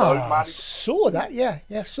our loan manager. I saw that, yeah,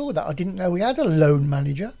 saw that. I didn't know we had a loan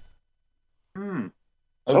manager.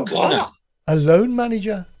 O'Connor. A loan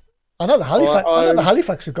manager. I know the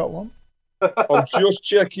Halifax have got one. I'm just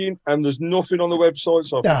checking, and there's nothing on the website,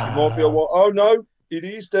 so I think it might be a while. Oh, no, it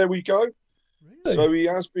is. There we go. Really? So he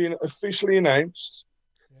has been officially announced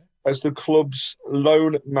as the club's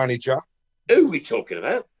loan manager. Who are we talking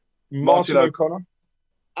about? Martin O'Connor.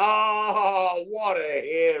 Oh, what a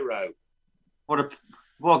hero. What a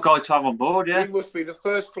guy to have on board, yeah. He must be the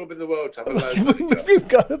first club in the world to have a loan manager. You've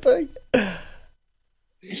got to be.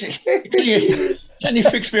 Can you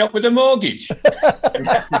fix me up with a mortgage?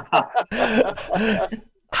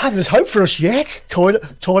 There's hope for us yet.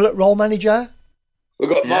 Toilet roll manager. We've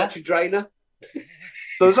got Martin Drainer.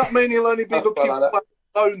 So does that mean he'll only be looking for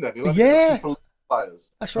loan then? For players?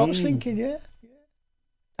 That's what I was thinking, yeah.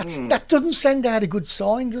 That doesn't send out a good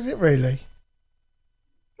sign, does it really?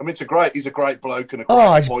 I mean, he's a great bloke and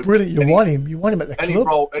a he's brilliant. You want him at the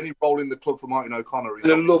club. Any role in the club for Martin O'Connor is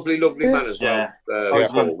a lovely man as well.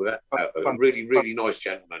 Really, really nice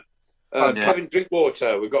gentleman. Kevin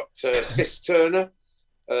Drinkwater. We've got Sis Turner,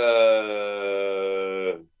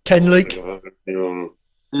 Ken Leake, Lou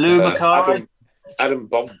McCarthy, Adam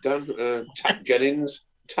Bogdan, Tap Jennings.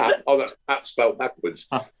 That's Pat spelled backwards.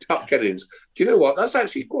 Tap Jennings. Do you know what? That's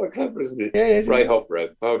actually quite clever, isn't it? Yeah, Ray Hopro.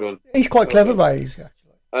 Hold on. He's quite clever, Ray.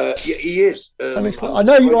 Yeah, he is. I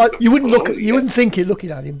know you wouldn't think it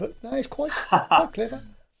looking at him, but no, he's quite clever.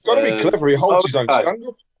 Got to be clever. He holds his own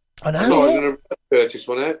stand-up. I know. I'm going to Curtis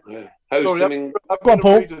one out. Go on,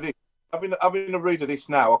 Paul. Having a read of this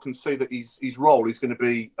now, I can see that his role is going to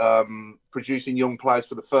be producing young players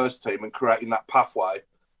for the first team and creating that pathway,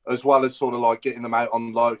 as well as sort of like getting them out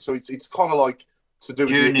on loan. So it's kind of like to do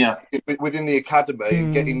within the academy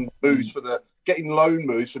and getting loan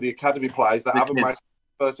moves for the academy players that haven't made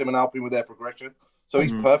first team and helping with their progression. So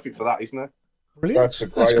he's perfect for that, isn't he? Brilliant. That's a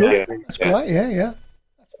great idea. That's great. Yeah.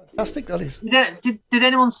 That's fantastic. That is. Did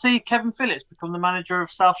anyone see Kevin Phillips become the manager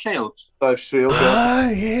of South Shields? South Shields.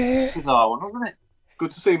 Yeah. Bizarre one, wasn't it?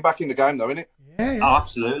 Good to see him back in the game, though, isn't it? Yeah. Oh,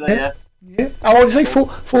 absolutely. Yeah. How old is he?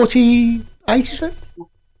 48, is it?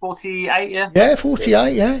 48, yeah. Yeah,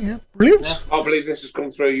 48, yeah. Brilliant. I believe this has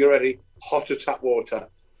come through. You ready? Hotter tap water.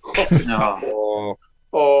 No.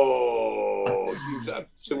 You have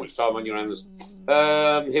too much time on your hands.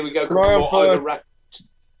 Here we go. Can I have,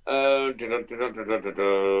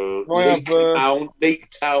 League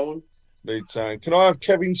Town. League Town. Can I have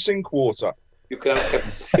Kevin Sinkwater? You can have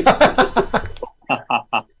Kevin Sinkwater.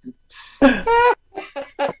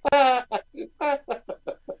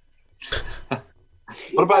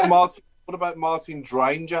 What about Martin? What about Martin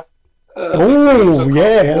Dranger? Oh,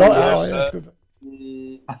 yeah. That's good.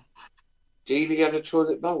 Dealey had a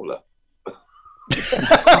toilet bowler.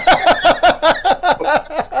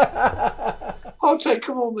 I'll take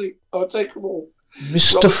them all, mate. I'll take them all.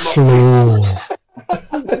 Mr. Floor. I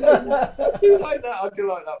do like that. I do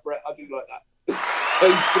like that, Brett. I do like that.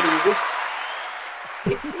 Who's this?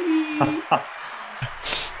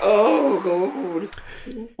 Oh, God.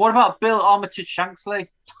 What about Bill Armitage Shanksley?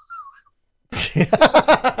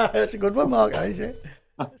 That's a good one, Mark. Is it?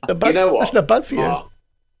 You know what? That's not bad for you.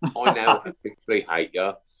 I now officially hate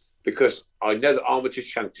you because I know that Armitage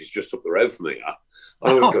Shanks is just up the road from me.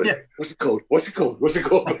 I was going, what's it called? What's it called? What's it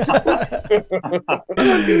called? I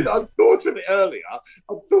thought of it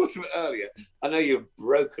earlier. I know you've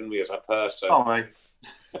broken me as a person. Sorry.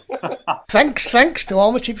 Thanks to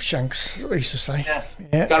Armitage Shanks, I used to say.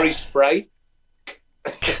 Yeah. Gary Spray.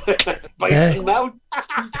 Yeah,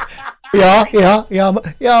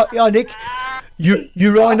 Nick.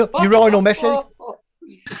 Urinal Messi.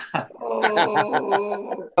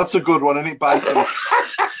 Oh. That's a good one, isn't it, Basin?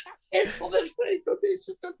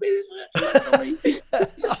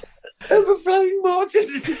 Overflowing Martin.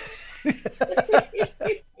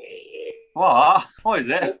 What? What is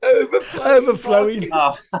it? Overflowing.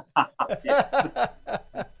 Oh.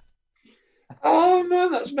 Oh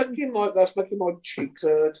man, that's making my cheeks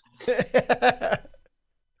hurt.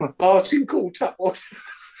 Martin Coulthard.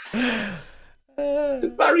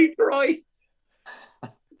 Barry Dry.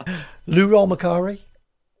 Lou Roll McCarry.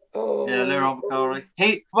 Oh. Yeah, Leroy McCarry.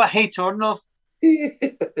 Heat or enough?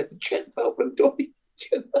 Chet Falcondoy.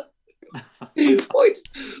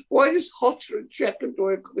 Why does Hotter and Jack and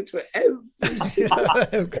Doyle come into it every single?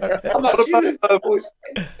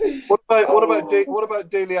 What about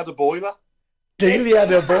Daly had a boiler? Daly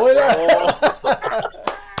had a boiler.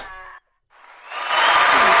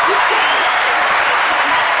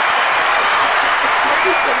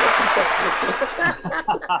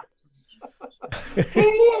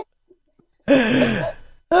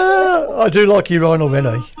 I do like you, Ronald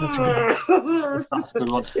Rennie. That's good. That's a good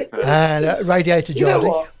one. And Radiator Jolly.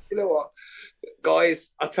 You know what,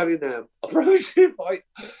 guys? I tell you now. I promise you,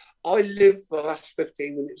 I lived the last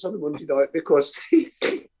 15 minutes on a Monday night because.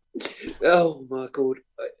 Oh my God!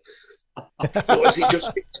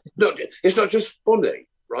 It's not just funny,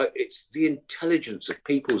 right? It's the intelligence of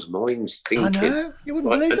people's minds thinking. I know. You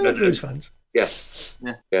wouldn't believe they were Blues fans. Yeah.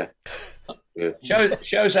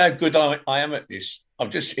 Shows how good I am at this.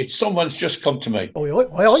 Someone's just come to me.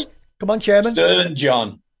 Oi. Come on, Chairman. Stern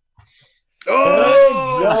John.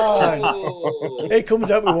 Oh, he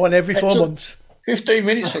comes out with one every 4 months. 15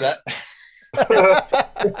 minutes for that.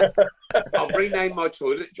 I'll rename my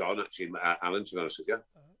toilet John, actually, Alan, to be honest with you.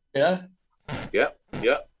 Yeah? Yeah.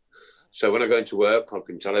 So when I go into work, I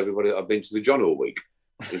can tell everybody that I've been to the John all week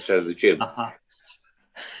instead of the gym.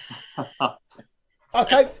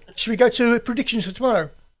 Okay, should we go to predictions for tomorrow?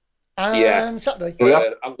 Saturday.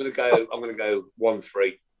 I'm going to go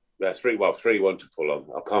 1-3. 3-1 to Fulham.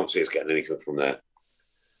 I can't see us getting anything from there.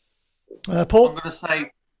 Paul? I'm going to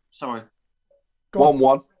say, sorry.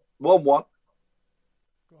 1-1. 1-1. Go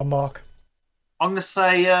on, Mark. I'm going to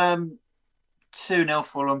say 2-0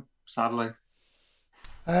 Fulham, sadly.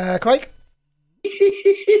 Craig?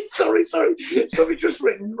 Sorry. Somebody just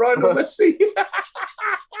written Lionel Messi.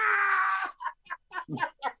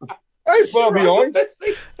 Hey, far behind.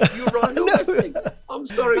 You're Lionel Messi. I'm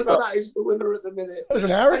sorry, but that is the winner at the minute. That was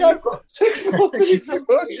an hour ago. You've got 6 more minutes.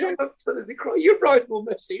 You're Lionel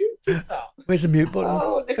Messi. Who did that? Where's the mute button?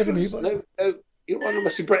 Oh, Where's the mute button? No. You're Lionel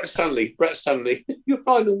Messi. Brett Stanley. You're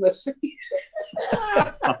Lionel Messi.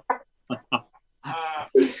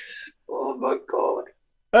 Oh my God.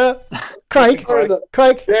 Craig.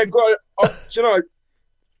 Yeah, you know,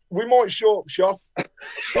 we might show up shop.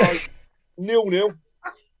 So 0-0.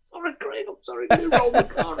 Sorry, Craig. I'm sorry. Lou Roll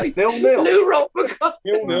McCarry. 0-0. Lou Roll McCarry.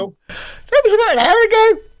 0-0. That was about an hour ago.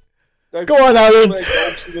 Go on, Alan.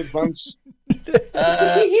 0-0.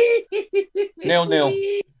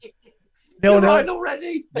 0-0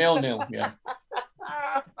 already. 0-0, yeah.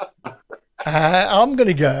 I'm going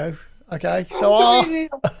to go. Okay, so I'm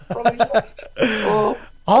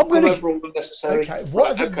going to. Unnecessary.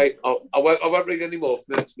 Okay, I won't read any more for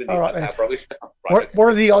the next minute. All right, I promise. What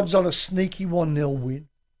are the odds on a sneaky 1-0 win?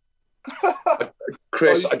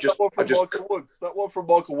 Chris, that one from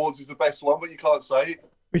Michael Woods is the best one, but you can't say it.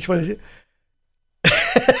 Which one is it?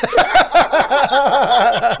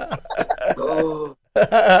 Oh.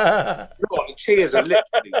 God, the tears are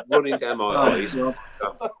literally running down my eyes. Got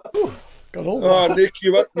all Oh, Nick,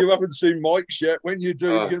 you haven't seen Mike's yet. When you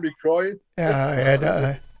do, you're going to be crying. Yeah, don't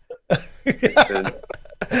know.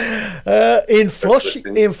 Ian Flush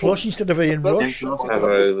instead of Ian Rush.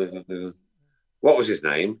 What was his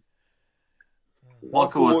name?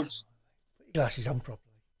 Michael Woods. Glasses on properly.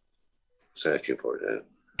 Searching for it now.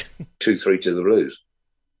 2-3 to the Blues.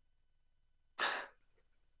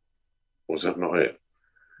 Was that not it?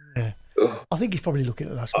 Yeah. I think he's probably looking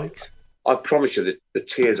at last week's. I promise you that the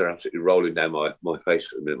tears are absolutely rolling down my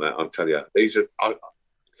face at the minute, mate. I'll tell you, these are.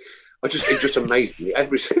 It just amazes me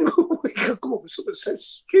every single week. I come up with something so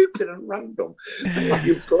stupid and random, and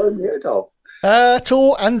you've blown my head off.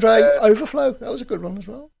 Tor Andre Overflow. That was a good one as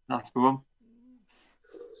well. That's the one.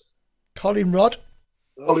 Colin Rod.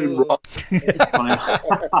 Colin Rod.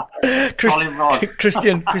 Colin Rod.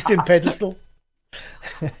 Christian Pedestal.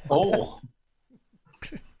 Oh.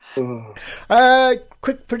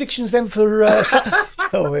 Quick predictions then for.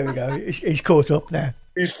 Oh, here we go. He's caught up now.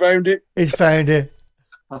 He's found it. He's found it.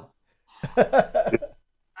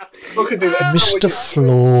 Mr.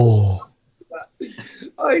 Floor.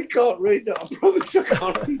 I can't read that. I promise I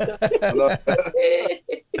can't read that.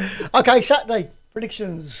 Okay, Saturday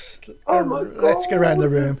predictions. Oh my God. Let's go around the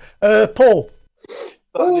room. Paul.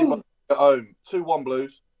 At home. 2-1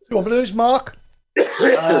 Blues. 2-1 Blues. Mark.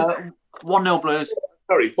 1-0 Blues.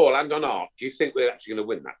 Sorry, Paul, hang on. Art. Do you think we're actually going to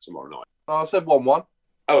win that tomorrow night? I said 1-1.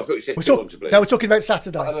 Oh, I thought you said 2-1 to Blues. No, we're talking about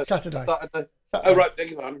Saturday. Saturday. Oh, right. There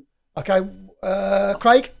you go. Okay,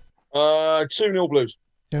 Craig. 2-0 Blues.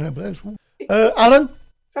 2-0 Blues. Alan.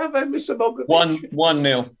 Mr. Bob.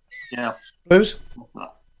 1-0. Yeah. Blues.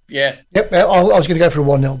 Yeah. Yep. I was going to go for a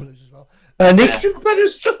 1-0 Blues as well. Nick.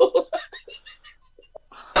 Pedestal.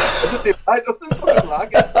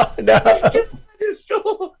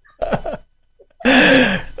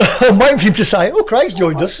 I'm waiting for him to say, "Oh, Craig's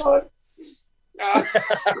joined us."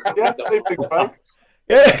 Yeah, good evening, Craig.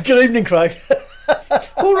 Yeah, good evening, Craig.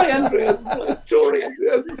 Tory Andrew.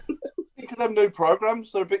 You could have new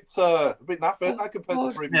programs. They're a bit naff, aren't they, compared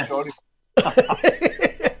to previous shows?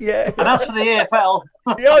 Yeah. And as for the EFL.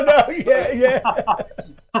 Yeah, I know. Yeah.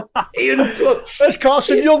 Ian Flush. Has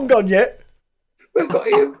Carson Young gone yet? We've got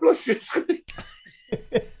Ian Flush.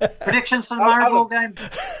 Predictions for the Maribor game.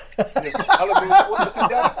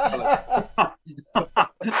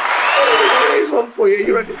 Here's one for you.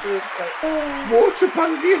 You ready for this? Water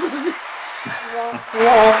pandy.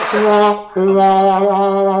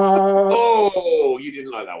 Oh, you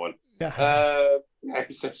didn't like that one.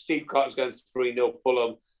 So Steve Carter's going 3-0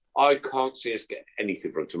 Fulham. I can't see us get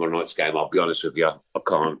anything from tomorrow night's game. I'll be honest with you. I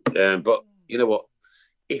can't. But you know what?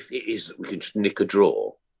 If it is, we can just nick a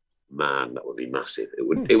draw. Man, that would be massive. It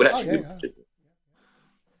would actually be massive.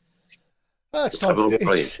 It's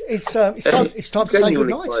time to say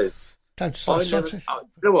goodnight. You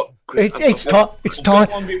know what, Chris, it's time.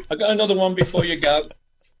 I got another one before you go.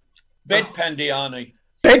 Bedpandiani.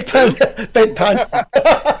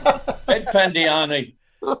 Bedpandiani.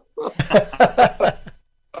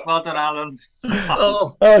 Well done, Alan.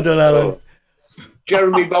 Well done, Alan.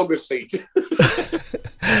 Jeremy Bogerseat.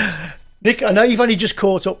 Nick, I know you've only just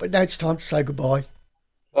caught up, but now it's time to say goodbye.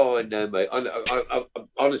 Oh, I know, mate. I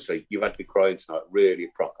honestly, you've had me crying tonight, really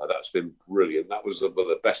proper. That's been brilliant. That was one of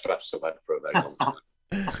the best laughs I've had for a very long time.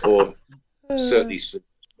 Or certainly,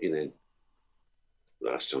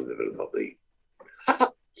 last time they've ever got the.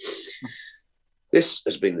 This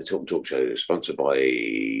has been the Tilton Talk Show, sponsored by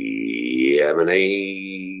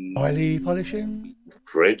M&A. Wiley Polishing.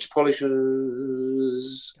 French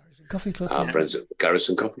Polishers. Coffee Club. Our friends at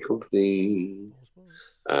Garrison Coffee Company.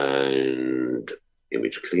 And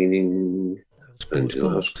Image Cleaning. And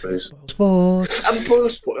Sports. And Boyle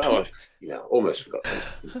Sport. Oh, yeah, almost forgot that.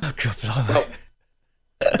 Oh, God, Well,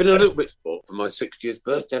 it's been a little bit sport for my 60th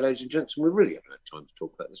birthday, ladies and gents, and we really haven't had time to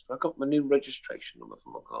talk about this, but I got my new registration number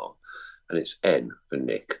for my car, and it's N for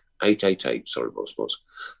Nick, 888, sorry, Boyle Sports,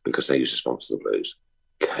 because they used to sponsor the Blues,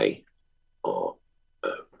 KRO.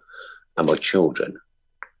 And my children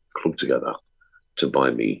clubbed together to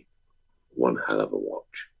buy me one hell of a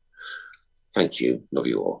watch. Thank you. Love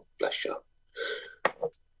you all. Bless you.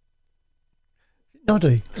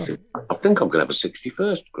 Noddy. I think I'm going to have a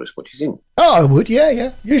 61st, Chris. What do you think? Oh, I would,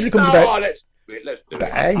 yeah. Usually comes about... Let's do it.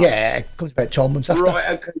 Yeah, it comes about 12 months after. Right,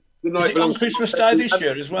 okay. Good night. Is it on Christmas Day this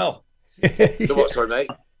year as well? The what, sorry, mate?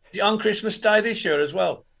 Is it on Christmas Day this year as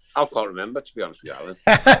well? I can't remember, to be honest with you, Alan.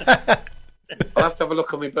 I'll have to have a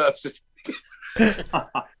look on my birth certificate.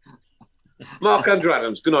 Mark Andrew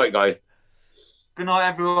Adams. Good night, guys. Good night,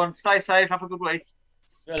 everyone. Stay safe. Have a good week.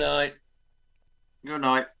 Good night. Good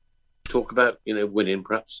night. Talk about, winning,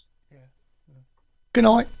 perhaps. Good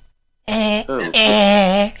night. Oh.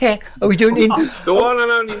 Are we doing it? The one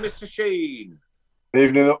and only Mr. Sheen.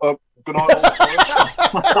 Evening. Good night.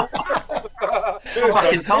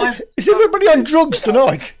 Back in time. Is everybody on drugs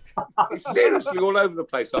tonight? Seriously, all over the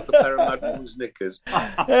place like a pair of Mad Woman's knickers.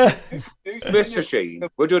 Mr. Sheen,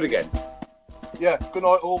 we'll do it again. Yeah, good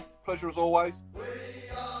night all. Pleasure as always.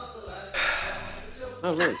 Oh,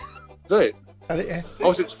 right. Is that it? Yeah. I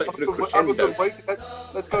was expecting a Have a crescendo. good week.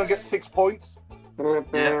 Let's go and get 6 points. Yeah.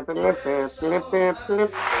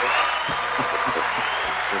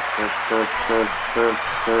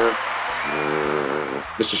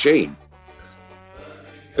 Mr. Sheen.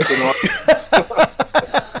 Good night.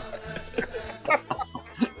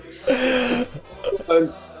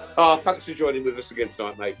 Thanks for joining with us again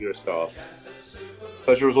tonight, mate. You're a star.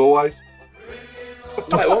 Pleasure as always.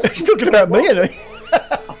 Mate, what? He's talking about me, isn't he?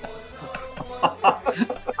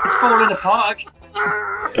 It's falling apart.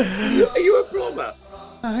 Are you a plumber?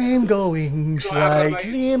 I'm going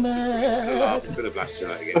slightly mad. I'm going to blast you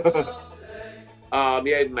out again.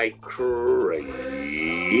 Yeah, mate, Craig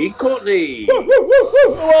Courtney. Woo, woo, woo,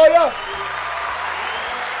 woo. How are ya?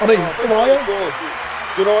 I mean, who are you?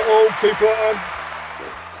 Good night, all. Keep it on.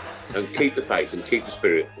 And keep the faith and keep the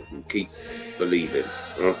spirit and keep believing.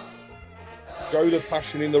 Huh? Show the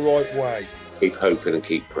passion in the right way. Keep hoping and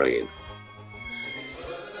keep praying.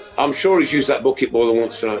 I'm sure he's used that bucket more than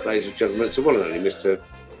once tonight, ladies and gentlemen. It's the one and only Mr.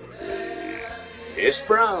 Yes,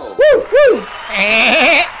 Brown. Woo, woo.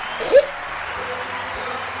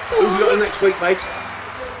 Who have we got next week, mate?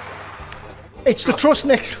 It's the trust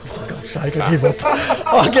next. Oh, for God's sake, I give up.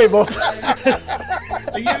 I give up.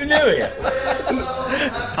 Are you new here?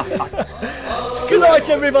 Good night,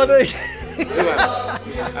 everybody.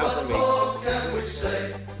 Out from me.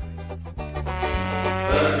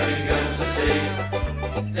 Birmingham's the team.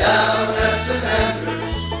 Down at St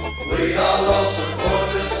Andrews, we are all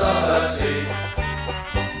supporters of our team.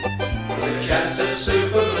 We chanted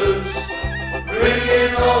Super Blues,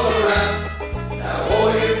 ringing all around. Now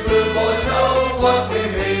all you blue boys know what we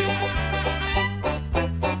mean.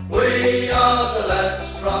 We are the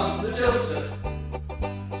lads from the Tilton.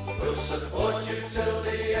 We'll support you till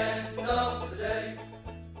the end of the day.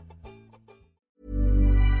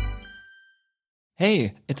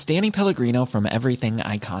 Hey, it's Danny Pellegrino from Everything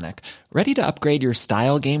Iconic. Ready to upgrade your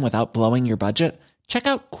style game without blowing your budget? Check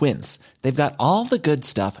out Quince. They've got all the good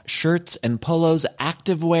stuff, shirts and polos,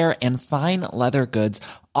 activewear, and fine leather goods,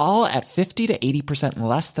 all at 50 to 80%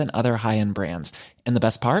 less than other high-end brands. And the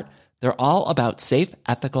best part? They're all about safe,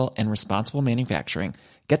 ethical, and responsible manufacturing.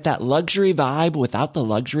 Get that luxury vibe without the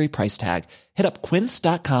luxury price tag. Hit up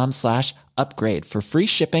quince.com/upgrade for free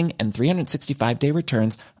shipping and 365-day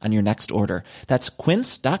returns on your next order. That's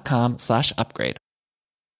quince.com/upgrade.